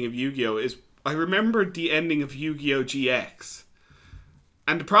than the ending of Yu-Gi-Oh is I remembered the ending of Yu-Gi-Oh GX,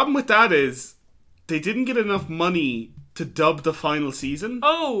 and the problem with that is they didn't get enough money to dub the final season.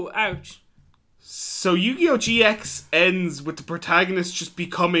 Oh, ouch. So Yu-Gi-Oh! GX ends with the protagonist just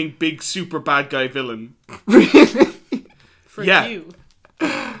becoming big super bad guy villain. Really? For you.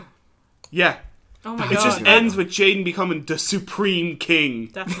 Yeah. Oh my god. It just ends with Jaden becoming the supreme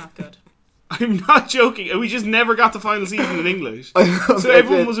king. That's not good. I'm not joking. And we just never got the final season in English. So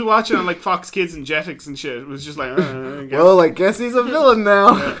everyone was watching on like Fox Kids and Jetix and shit. It was just like, well, I guess he's a villain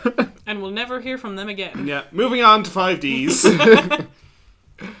now. Yeah. And we'll never hear from them again. Yeah. Moving on to 5Ds.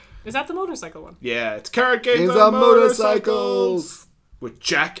 Is that the motorcycle one? Yeah, it's Card Games on Motorcycles with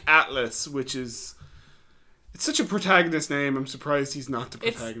Jack Atlas, which is It's such a protagonist name. I'm surprised he's not the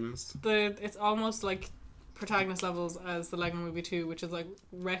protagonist. It's almost like protagonist levels as the Lego Movie 2, which is like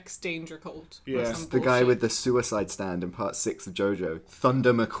Rex Danger Colt. Yeah. It's the guy with the suicide stand in part 6 of JoJo.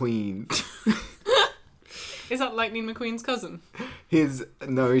 Thunder McQueen. Is that Lightning McQueen's cousin? He's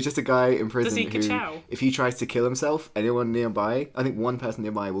just a guy in prison Does he who, ka-chow? if he tries to kill himself, anyone nearby, I think one person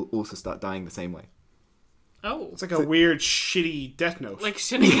nearby will also start dying the same way. Oh. It's like a weird, shitty Death Note. Like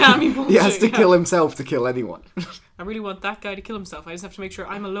Shinigami bullshit. He has to kill himself to kill anyone. I really want that guy to kill himself. I just have to make sure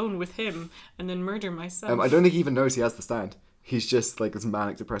I'm alone with him and then murder myself. I don't think he even knows he has the stand. He's just like this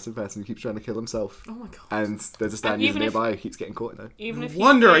manic depressive person who keeps trying to kill himself. Oh my god. And there's a stand user nearby who keeps getting caught in it. Even if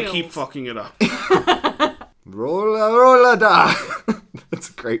I keep fucking it up. Rolla da. That's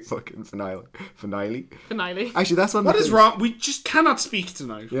a great fucking finale. Finale. Actually, that's one. What is wrong? We just cannot speak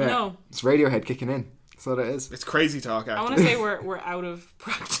tonight. Yeah. No. It's Radiohead kicking in. That's what it is. It's crazy talk. Actually. I want to say we're out of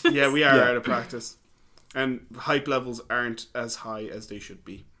practice. Yeah, we are out of practice, and hype levels aren't as high as they should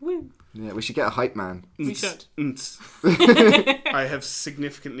be. Woo. Yeah, we should get a hype man. We should. I have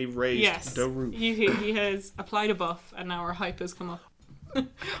significantly raised the roof. He has applied a buff, and now our hype has come up.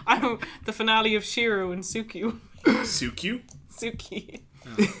 I'm the finale of Shiro and Suki. Suki? Suki.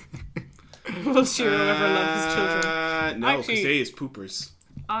 Oh. Will Shiro ever love his children? No, because they is poopers.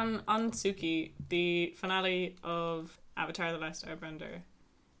 On Suki, the finale of Avatar: The Last Airbender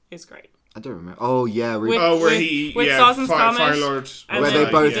is great. I don't remember. Oh yeah, with Sazon's Comet, Fire Lord, where they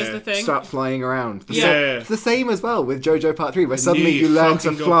both does the thing. start flying around. It's the same as well with JoJo Part 3, where suddenly you learn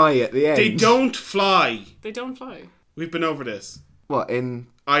to fly at the end. They don't fly. They don't fly. We've been over this. What in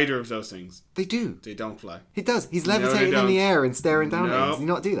either of those things? They do. They don't fly. He does. He's levitating in the air and staring down at him. Does he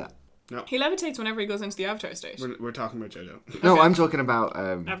not do that? No. He levitates whenever he goes into the Avatar state. We're talking about JoJo. No, Okay. I'm talking about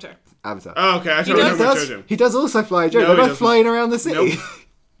Avatar. Oh, okay. I thought we were talking about JoJo. He does also fly. JoJo. No, They're both flying around the city. Nope.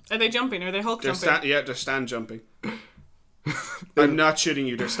 Are they jumping? Are they Hulk jumping? They're stand jumping. I'm not shitting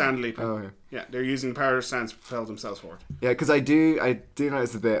you. They're stand leaping. Oh, okay. Yeah, they're using the power of stands to propel themselves forward. Yeah, because I do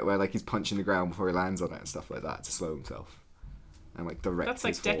notice the bit where like he's punching the ground before he lands on it and stuff like that to slow himself. And like direct. That's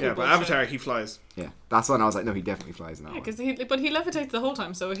like his fall. Deku Yeah, but bullshit. Avatar, he flies. Yeah, that's when I was like, no, he definitely flies in that one. Because he levitates the whole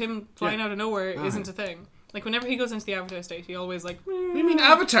time, so him flying out of nowhere Oh, isn't a thing. Like whenever he goes into the Avatar state, he always like. What do you mean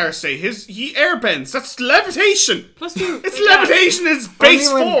Avatar state? He airbends. That's levitation. +2. It's levitation in its base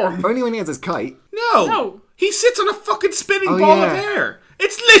form. Only when he has his kite. No. He sits on a fucking spinning Oh, ball yeah. of air.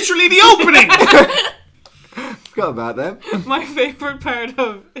 It's literally the opening. Forgot about them. My favorite part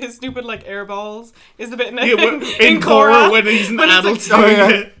of his stupid like air balls is the bit in in Korra when he's an adult. Oh,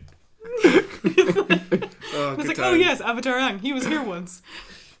 yeah. It's like, oh yes, Avatar Aang. He was here once.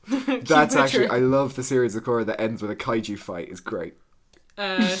 That's actually, I love the series of Korra that ends with a kaiju fight. It's great.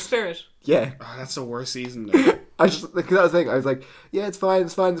 Spirit. Yeah. Oh, that's the worst season though. I just, that was the thing. I was like, yeah, it's fine. And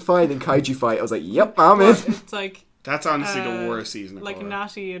kaiju fight. I was like, yep, I'm in. It's like. That's honestly the worst season of like Korra.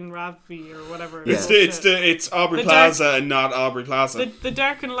 Natty and Ravi or whatever. Yeah. It's Aubrey The Plaza dark- and not Aubrey Plaza. The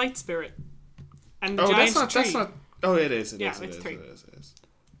dark and light spirit. And the giant tree. That's not. Oh, it is. It's 3. It is.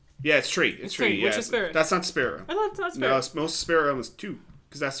 Yeah, it's 3. It's 3. Yeah, which is Spirit. That's not Spirit Realm. I thought it's not Spirit. No, most Spirit Realm is 2.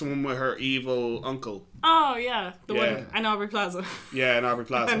 Because that's the one with her evil uncle. Oh, yeah. The Yeah. one. And Aubrey Plaza. Yeah, and Aubrey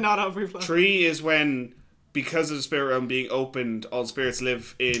Plaza. And not Aubrey Plaza. 3 is when, because of the Spirit Realm being opened, all spirits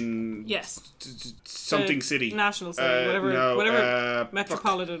live in Yes. something city. National city. Whatever.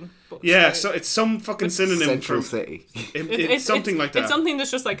 Metropolitan. Yeah, so it's some fucking synonym Central for City. It's something like that. It's something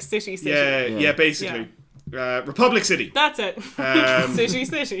that's just like city. Yeah, basically. Republic City. That's it.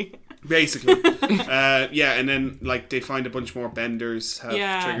 City. Basically. Yeah, and then like they find a bunch more benders have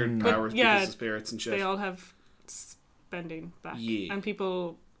triggered powers because of spirits and shit. They all have spending back. Yeah. And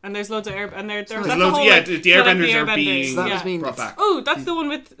people... And there's loads of air... And there's loads, the whole, yeah, like, the airbenders are airbenders. being So that must mean brought back. Oh, that's the one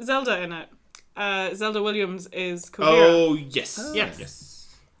with Zelda in it. Zelda Williams is Kuvira. Oh, yes. Yes.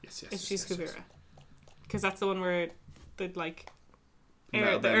 Yes. She's Kuvira. Because that's the one where the like... the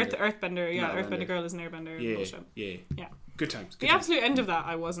Metalbender. Earthbender, yeah, Metalbender. Earthbender girl is an airbender. Bullshit. Yeah. Good times. The absolute end of that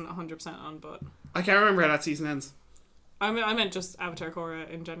I wasn't 100% on, but... I can't remember how that season ends. I meant just Avatar Korra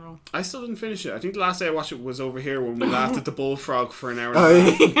in general. I still didn't finish it. I think the last day I watched it was over here when we laughed at the bullfrog for an hour.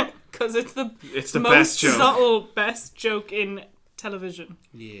 Because it's the the most best joke. subtle, best joke in television.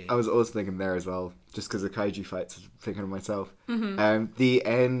 Yeah. I was also thinking there as well, just because of kaiju fights, I was thinking of myself. Mm-hmm. The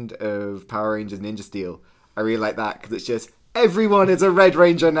end of Power Rangers Ninja Steel, I really like that because it's just, everyone is a Red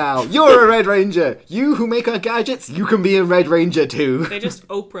Ranger now. You're a Red Ranger. You who make our gadgets, you can be a Red Ranger too. They just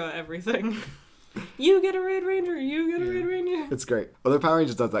Oprah everything. You get a Red Ranger. You get a Red Ranger. It's great. Although Power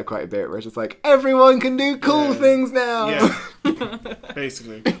Rangers does that quite a bit, where it's just like, everyone can do cool things now. Yeah.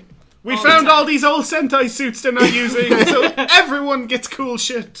 Basically. We found all these old Sentai suits they're not using, so everyone gets cool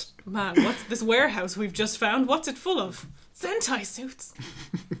shit. Man, what's this warehouse we've just found? What's it full of? Sentai suits.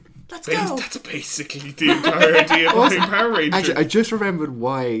 Let's go. That's basically the entire idea behind Power Rangers. Actually, I just remembered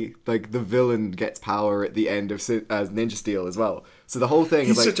why like the villain gets power at the end of Ninja Steel as well. So the whole thing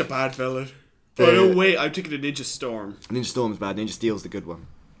He's is like... such a bad villain. Oh, no, wait, I'm taking the Ninja Storm. Ninja Storm's bad, Ninja Steel's the good one.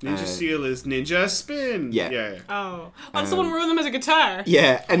 Ninja Steel is Ninja Spin. Yeah. Oh, that's the one where them as a guitar.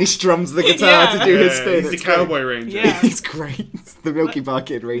 Yeah, and he strums the guitar to do his spin. He's the It's Cowboy great. Ranger. Yeah. He's great. It's the Milky Bar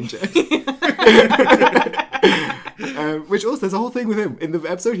Kid Ranger. Which also, there's a whole thing with him. In the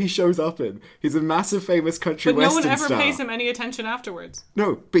episode he shows up in, he's a massive famous country But no western one ever star. pays him any attention afterwards.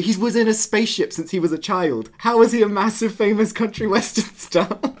 No, but he was in a spaceship since he was a child. How is he a massive famous country western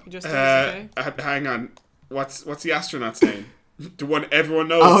star? He just does, okay? Hang on. What's the astronaut's name? The one everyone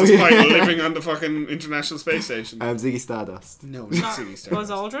knows despite living on the fucking International Space Station. Ziggy Stardust. No, not Ziggy Stardust.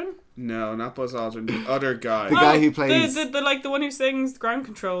 Buzz Aldrin? No, not Buzz Aldrin. The other guy. The guy who plays... The one who sings ground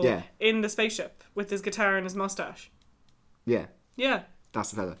control Yeah. in the spaceship with his guitar and his mustache. Yeah, Yeah.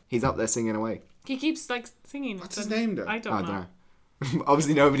 that's the fella. He's up there singing away. He keeps singing. What's his name though? I don't know.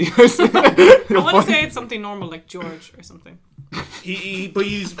 Obviously nobody knows. I want to say it's something normal like George or something. But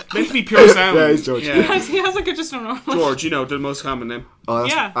he's meant to be pure sound. Yeah, he's George. He has like just a normal. George, the most common name. Oh,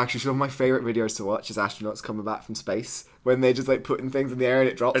 that's Yeah. actually some of my favourite videos to watch is astronauts coming back from space when they're just like putting things in the air and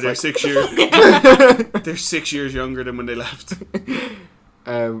it drops. And they're like... 6 years. They're 6 years younger than when they left.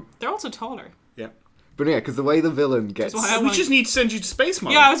 They're also taller. Yeah. But yeah, because the way the villain gets... That's why We just need to send you to space,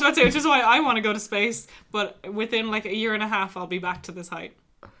 Mom. Yeah, I was about to say, which is why I want to go to space, but within like a year and a half, I'll be back to this height.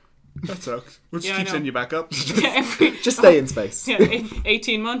 That sucks. We'll just Yeah, I keep know. sending you back up. Just stay in space. Yeah,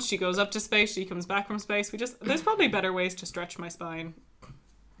 18 months, she goes up to space, she comes back from space. There's probably better ways to stretch my spine.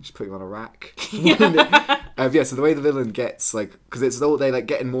 Just put you on a rack. Yeah, so the way the villain gets, like, because it's all they like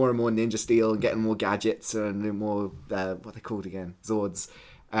getting more and more Ninja Steel and getting more gadgets and more, what are they called again? Zords.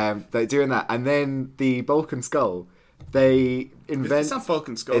 They're doing that. And then the Bulk and Skull, they invent... It's not Bulk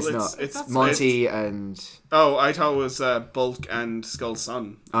and Skull. It's not. It's Monty and... Oh, I thought it was Bulk and Skull's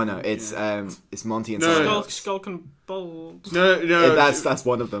son. Oh, no, it's Monty and No, Skull. no. Skulk and Bold. No. Yeah, that's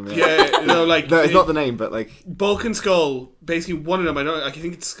one of them, yeah. Yeah, no, like... No, it's not the name, but like... Bulk and Skull, basically one of them, I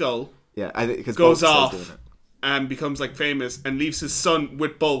think it's Skull, Yeah, I think because goes Bulk's doing off it. and becomes like famous and leaves his son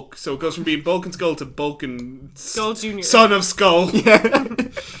with Bulk. So it goes from being Bulk and Skull to Bulk and Skull Jr. Son of Skull.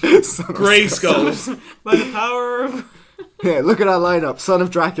 Grey Skull. By the power of... Yeah, look at our lineup: son of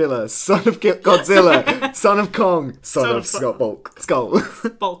Dracula, son of Godzilla, son of Kong, son of Skull. Bulk. Skull.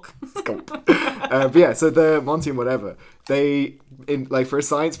 But yeah, so the Monty and whatever, they for a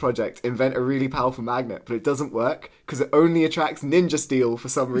science project invent a really powerful magnet, but it doesn't work because it only attracts Ninja Steel for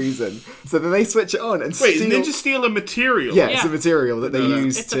some reason. So then they switch it on and Wait, steal... is Ninja Steel a material? Yeah, it's a material that they No.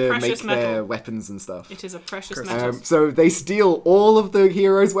 use It's a to precious make their metal. weapons and stuff. It is a precious metal. So they steal all of the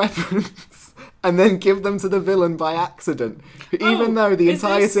heroes' weapons and then give them to the villain by accident. Even though the is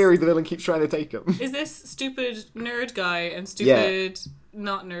entire this- series the villain keeps trying to take them. Is this stupid nerd guy and stupid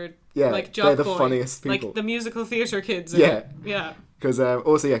not nerd Yeah, like jock they're the boy, funniest people. like the musical theatre kids? Yeah. Yeah. Because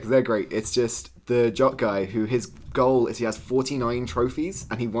because they're great. It's just the jock guy who his goal is he has 49 trophies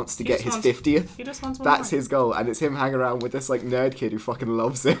and he wants to get just his wants- 50th. He just wants one That's more. his goal, and it's him hanging around with this like nerd kid who fucking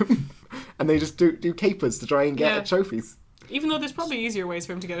loves him, and they just do capers to try and get Yeah. trophies. Even though there's probably easier ways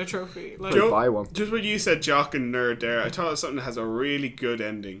for him to get a trophy. Like, Joe- buy one. Just when you said jock and nerd there, I thought of something that has a really good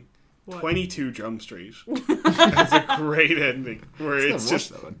ending. What? 22 Jump Street. That's a great ending. Where it's I just...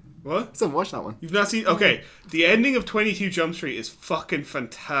 that one. What? I still haven't watched that one. You've not seen... Okay, the ending of 22 Jump Street is fucking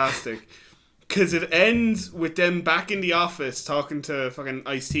fantastic. Because it ends with them back in the office talking to fucking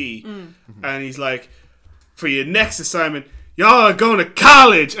Ice-T. And he's like, for your next assignment, y'all are going to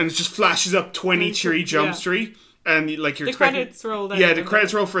college! And it just flashes up 23 Jump Yeah. Street. And like you're the expecting... credits roll down. Yeah, the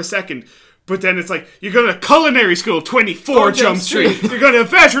credits roll for a second. But then it's like, you're going to culinary school, 24 Jump Street. You're going to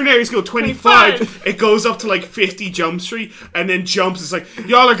veterinary school, 25. 25. It goes up to like 50 Jump Street. And then jumps. It's like,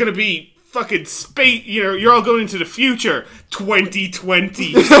 y'all are going to be fucking space. You're all going into the future.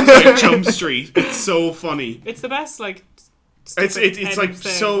 2020 Jump Street. It's so funny. It's the best, like... It's stupid like end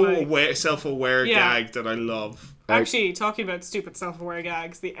thing, so like- self-aware Yeah. gag that I love. Actually, talking about stupid self-aware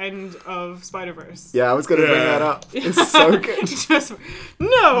gags, the end of Spider-Verse. Yeah, I was going to bring Yeah. that up. It's so good. Just,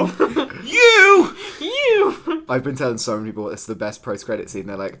 no! You! You! I've been telling so many people it's the best post-credit scene.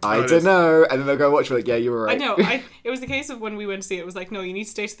 They're like, I Oh, it don't is. know. And then they'll go watch it like, yeah, you were right. I know. It was the case of when we went to see it. It was like, no, you need to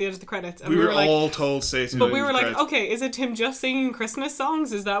stay to the end of the credits. And We were like, all told stay to but the we end were of the like, credits. okay, is it him just singing Christmas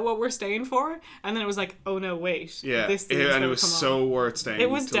songs? Is that what we're staying for? And then it was like, oh no, wait. Yeah, This scene is and gonna it was come so on. worth staying It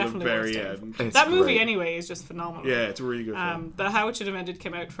was till the definitely very worth staying end. It's That movie great. anyway is just phenomenal. Yeah, it's a really good film. The How It Should Have Ended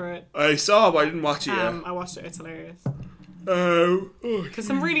came out for it. I saw, but I didn't watch it yet. I watched it. It's hilarious. Because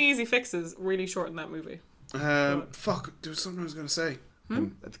some really easy fixes really shorten that movie. Fuck, there was something I was going to say.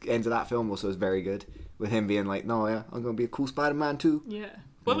 At the end of that film also was very good. With him being like, no, yeah, I'm going to be a cool Spider-Man too. Yeah.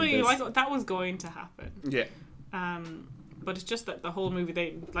 Well, like, that was going to happen. Yeah. But it's just that the whole movie,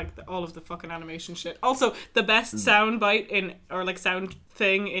 they all of the fucking animation shit. Also, the best sound bite sound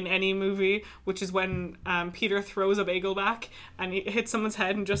thing in any movie, which is when Peter throws a bagel back and he hits someone's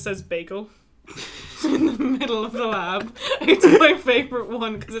head and just says bagel in the middle of the lab. It's my favorite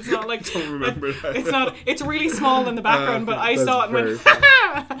one because it's not like Don't remember that. It's not. It's really small in the background, but I saw it and went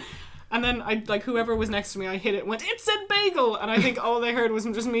ha. And then whoever was next to me, I hit it and went, it said bagel! And I think all they heard was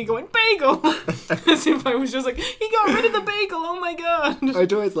just me going, bagel! As if I was just like, he got rid of the bagel, oh my god! I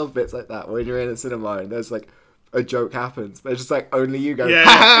do always love bits like that when you're in a cinema and there's like a joke happens, but it's just like only you go, yeah.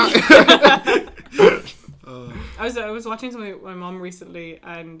 I was watching something with my mom recently,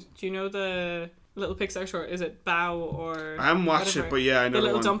 and do you know the little Pixar short? Is it Bao or... I haven't watched it, but yeah, I know the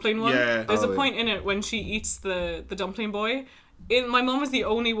little dumpling one? Yeah. There's a point in it when she eats the dumpling boy. My mom was the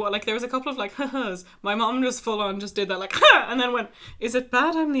only one, there was a couple of ha-has. My mom just full on just did that ha, and then went, is it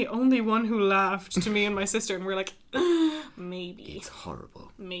bad I'm the only one who laughed to me and my sister? And we're like, maybe. It's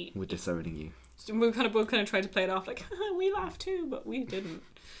horrible. Maybe. We're disowning you. We both tried to play it off we laughed too, but we didn't.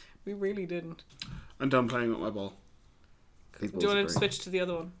 We really didn't. I'm done playing with my ball. Do you want to switch to the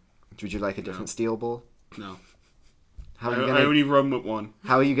other one? Would you like a different steel ball? No. I only run with one.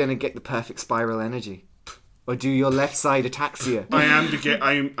 How are you going to get the perfect spiral energy? Or do your left side ataxia? I am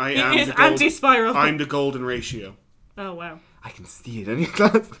the anti-spiral. I'm the golden ratio. Oh wow! I can see it in your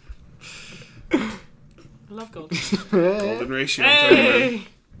class. I love golden. Golden ratio. Hey!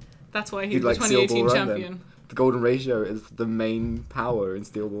 That's why he's the like 2018 champion. Then. The golden ratio is the main power in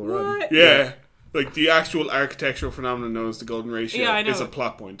Steel Ball Run. Yeah. Like the actual architectural phenomenon known as the golden ratio is a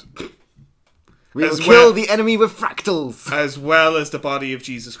plot point. We will kill the enemy with fractals. As well as the body of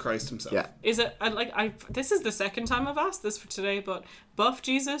Jesus Christ himself. Yeah. Is it this is the second time I've asked this for today, but buff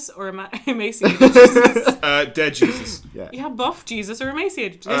Jesus or emaciated Jesus? Dead Jesus. Yeah, buff Jesus or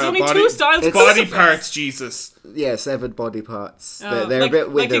emaciated. There's only two styles of body parts Jesus. Yeah, severed body parts. They're a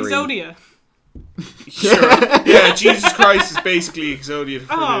bit withery. Like Exodia. Sure. Yeah, Jesus Christ is basically Exodia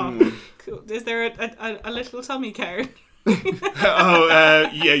for one. Cool. Is there a little tummy card?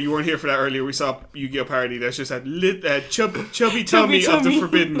 Yeah, you weren't here for that earlier. We saw Yu-Gi-Oh! Parody that's just had chubby tummy of the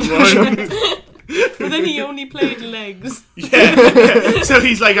Forbidden One. But then he only played legs. Yeah. So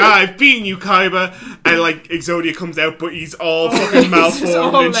he's like, I've beaten you, Kaiba. And Exodia comes out, but he's all fucking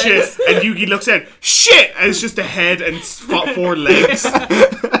malformed and shit. And Yugi looks at shit! And it's just a head and 4 legs.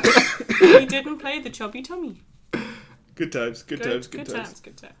 He didn't play the chubby tummy. Good times.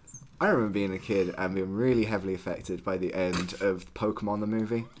 I remember being a kid and being really heavily affected by the end of Pokemon the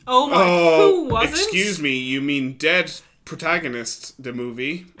movie. Oh my! Who wasn't? Excuse me, you mean Dead Protagonist the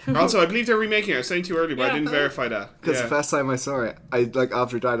movie? Also, I believe they're remaking it. I was saying to you earlier, but I didn't verify that. Because the first time I saw it,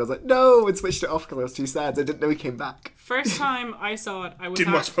 after it died, I was like, no, and switched it off because I was too sad. I didn't know he came back. First time I saw it, I was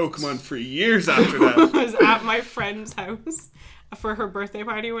didn't watch Pokemon for years after that. I was at my friend's house for her birthday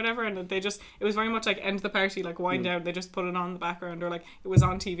party or whatever, and it was very much end the party, wind down. They just put it on in the background, or it was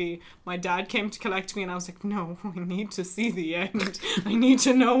on TV. My dad came to collect me, and I was like, no, I need to see the end. I need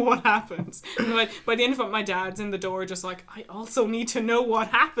to know what happens. And by the end of it, my dad's in the door, just I also need to know what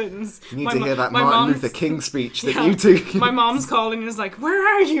happens. You need to hear that Martin Luther King speech that you took. My mom's calling and is like,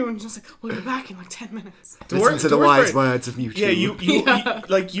 where are you? And just we'll be back in 10 minutes. Listen to the wise words of Mewtwo. Yeah,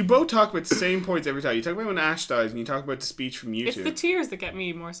 you both talk about the same points every time. You talk about when Ash dies, and you talk about the speech from Mewtwo. It's the tears that get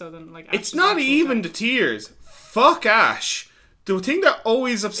me more so than it's not even the tears. Fuck Ash. The thing that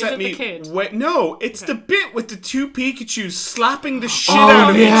always upset me. The kid? It's the bit with the 2 Pikachus slapping the shit out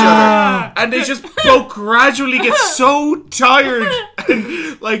of each other, and they just both gradually get so tired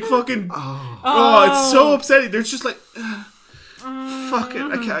and fucking. It's so upsetting. They're just fuck it.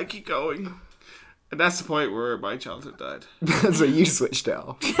 I can't keep going. And that's the point where my childhood died. So you switched it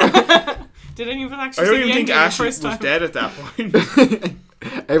off. Did anyone actually? I don't even think Ash was dead at that point.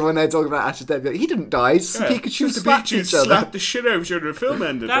 Everyone there talking about Ash's dead. He didn't die. Just Pikachu slapped each other. Slapped the shit out of each other. The film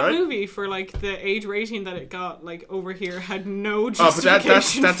ended, that right? That movie, for the age rating that it got, over here, had no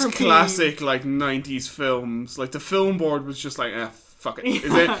justification. That's classic 90s films. The film board was just fuck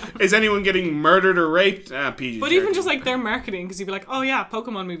it. Is anyone getting murdered or raped? PG. But even just their marketing, because you'd be like, oh yeah,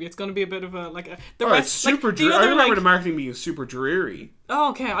 Pokemon movie. It's going to be a bit of a it's super dreary. I remember the marketing being super dreary. Oh,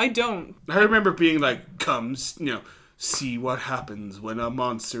 okay, I don't. I remember being come, see what happens when a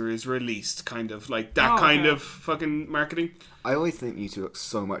monster is released. Kind of kind of fucking marketing. I always think Mewtwo looks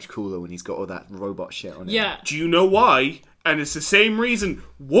so much cooler when he's got all that robot shit on him. Yeah. Do you know why? And it's the same reason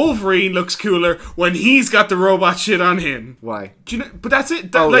Wolverine looks cooler when he's got the robot shit on him. Why? Do you know? But that's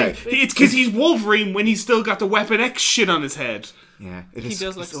it. It's because he's Wolverine when he's still got the Weapon X shit on his head. Yeah, he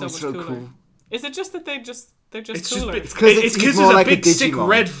does look so much cooler. Cool. Is it just that they're just cooler? It's because there's like a big sick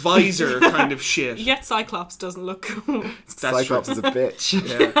red visor kind of shit. Yet Cyclops doesn't look cool. Cyclops is a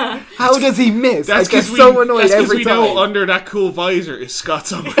bitch. Yeah. How does he miss? That's I get so annoyed that's every time. We know under that cool visor is Scott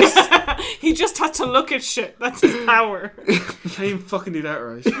Summers. He just had to look at shit. That's his power. You can't even fucking do that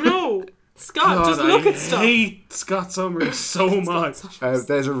right. No. Scott, just look at stuff. I hate Scott Summers so much.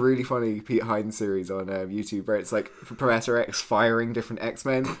 There's a really funny Pete Hines series on YouTube where it's like Professor X firing different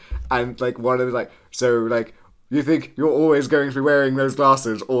X-Men, and like one of them like, so like, you think you're always going to be wearing those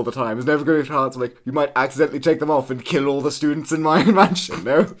glasses all the time? It's never going to be hard to like, you might accidentally take them off and kill all the students in my mansion,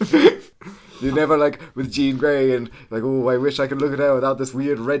 no? You're never like with Jean Grey and like, oh, I wish I could look at her without this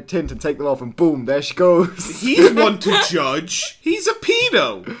weird red tint and take them off, and boom, there she goes. He's one to judge. He's a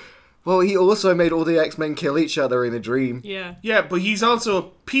pedo. Well, he also made all the X-Men kill each other in a dream. Yeah. Yeah, but he's also a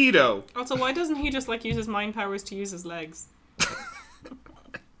pedo. Also, why doesn't he just like use his mind powers to use his legs?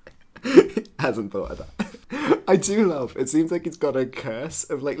 Hasn't thought of that. I do love, it seems like he's got a curse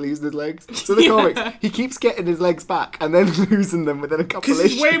of like losing his legs. So the comics, he keeps getting his legs back and then losing them within a couple of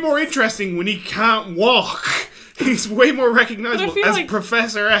issues. Because he's way more interesting when he can't walk. He's way more recognizable as like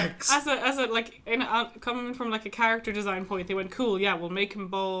Professor X. As a like coming from like a character design point, they went, cool, yeah, we'll make him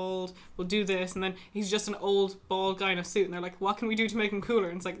bald, we'll do this, and then he's just an old bald guy in a suit, and they're like, what can we do to make him cooler?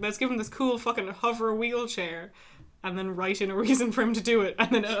 And it's like, let's give him this cool fucking hover wheelchair, and then write in a reason for him to do it.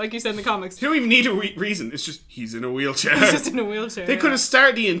 And then, like you said in the comics, you don't even need a reason. It's just he's in a wheelchair. He's just in a wheelchair. They could have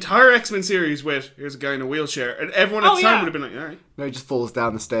started the entire X-Men series with, here's a guy in a wheelchair, and everyone at the time would have been like, all right. No, he just falls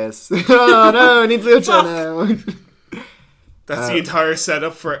down the stairs. Oh no, he needs a wheelchair now. That's the entire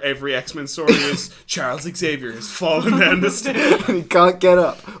setup for every X-Men story is Charles Xavier has fallen down the stairs. He can't get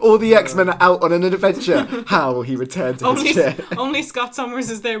up. All the X-Men are out on an adventure. How will he return to his chair? Only Scott Summers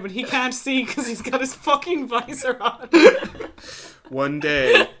is there, but he can't see because he's got his fucking visor on. One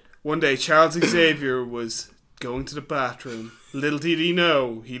day, Charles Xavier was going to the bathroom. Little did he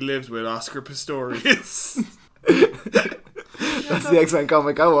know, he lived with Oscar Pistorius. That's the X-Men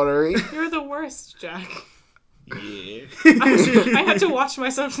comic I want to read. You're the worst, Jack. Yeah. I had to watch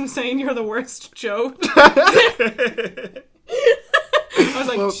myself from saying you're the worst, Joe. I was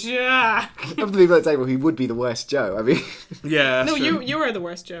like, Jack. Of the people at the table, he would be the worst Joe. I mean, yeah. No, you are the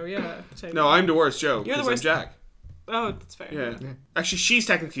worst, Joe. Yeah. No, I'm the worst Joe. You're the worst, I'm Jack. Oh, that's fair. Yeah. Actually, she's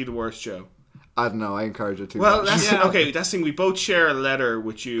technically the worst Joe. I don't know. I encourage her to. Well, that's okay. That's the thing. We both share a letter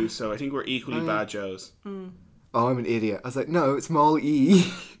with you, so I think we're equally bad Joes. Mm. Oh, I'm an idiot. I was like, no, it's small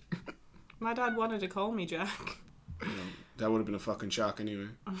E. My dad wanted to call me Jack. That would have been a fucking shock anyway.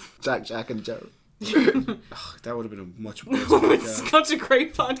 Jack, and Joe. That would have been a much worse podcast. It's such a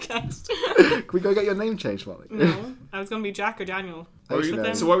great podcast. Can we go get your name changed, Molly? No, I was going to be Jack or Daniel. So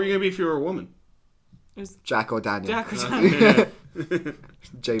what were you going to be if you were a woman? It was Jack or Daniel. Jack or Daniel.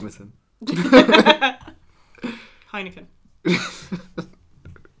 Jameson. Heineken.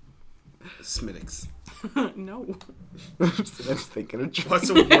 Smittix. No. I'm just thinking of what's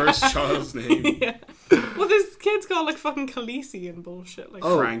a worse child's name? Yeah. Well, there's kids called like fucking Khaleesi and bullshit. Like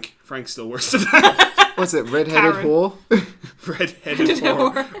Frank. Frank's still worse than that. What's it? Redheaded whore? Redheaded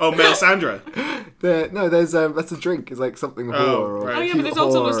whore. Oh, Melisandre. There's that's a drink. It's like something whore. Right. Oh yeah, but there's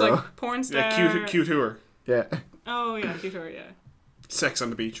also those like porn star. Yeah, cute whore. Yeah. Oh yeah, cute whore. Yeah. Sex on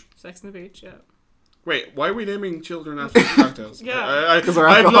the beach. Sex on the beach. Yeah. Wait, why are we naming children after cocktails? Yeah. Because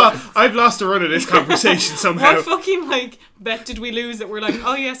I've lost the run of this conversation somehow. What fucking bet did we lose that we're like,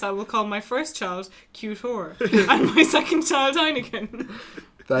 oh yes, I will call my first child cute whore and my second child Heineken.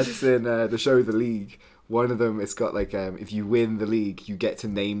 That's in the show The League. One of them, it's got like, if you win the league, you get to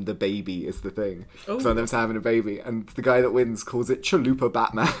name the baby is the thing. Oh. So one of them's having a baby, and the guy that wins calls it Chalupa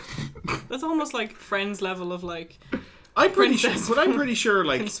Batman. That's almost like Friends level of like... I'm pretty sure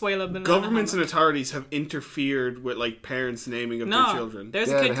like governments and authorities have interfered with like parents naming of their children. There's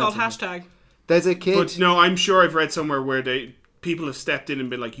a kid called Hashtag. There's a kid. But no, I'm sure I've read somewhere where people have stepped in and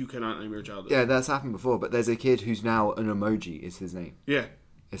been like, you cannot name your child. Yeah, that's happened before. But there's a kid who's now an emoji. Is his name? Yeah.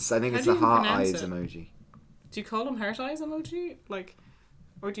 I think it's the heart eyes emoji. Do you call him heart eyes emoji? Like,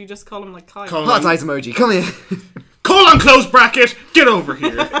 or do you just call him like Kyle? Heart eyes emoji. Come here. Colon close bracket. Get over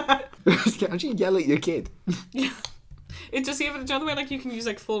here. How'd you yell at your kid? Yeah. It just even the other way, like you can use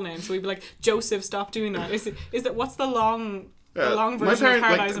like full names. So we'd be like, Joseph, stop doing that. Is that what's the long version of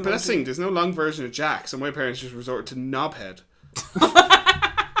hard eyes emoji? But that's the thing, there's no long version of Jack, so my parents just resorted to knobhead.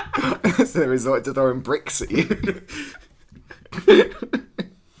 So they resorted to throwing bricks at you.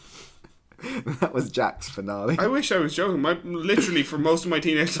 That That was Jack's finale. I wish I was joking. Literally, for most of my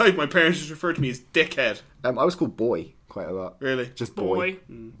teenage life, my parents just referred to me as dickhead. I was called Boy quite a lot. Really? Just Boy.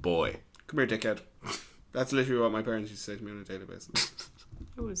 Boy. Come here, dickhead. That's literally what my parents used to say to me on a daily basis.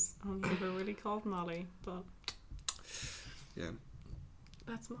 I was never really called Molly, but Yeah.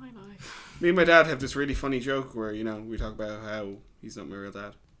 that's my life. Me and my dad have this really funny joke where, you know, we talk about how he's not my real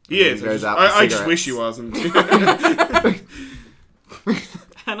dad. He And is. he goes out I for just wish he cigarettes. wasn't.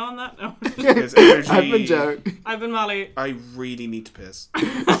 And on that note, His energy- I've been Joe. I've been Molly. I really need to piss.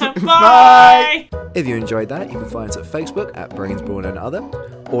 Bye! If you enjoyed that, you can find us at Facebook at Brains, Brawn and Other,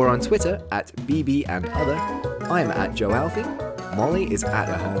 or on Twitter at BB and Other. I am at Joe Alfie. Molly is at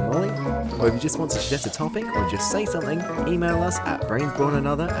Molly. Or if you just want to suggest a topic or just say something, email us at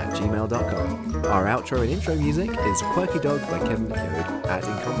brainsbrawnanother@gmail.com. Our outro and intro music is Quirky Dog by Kevin McLeod at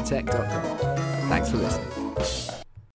incompetech.com. Thanks for listening.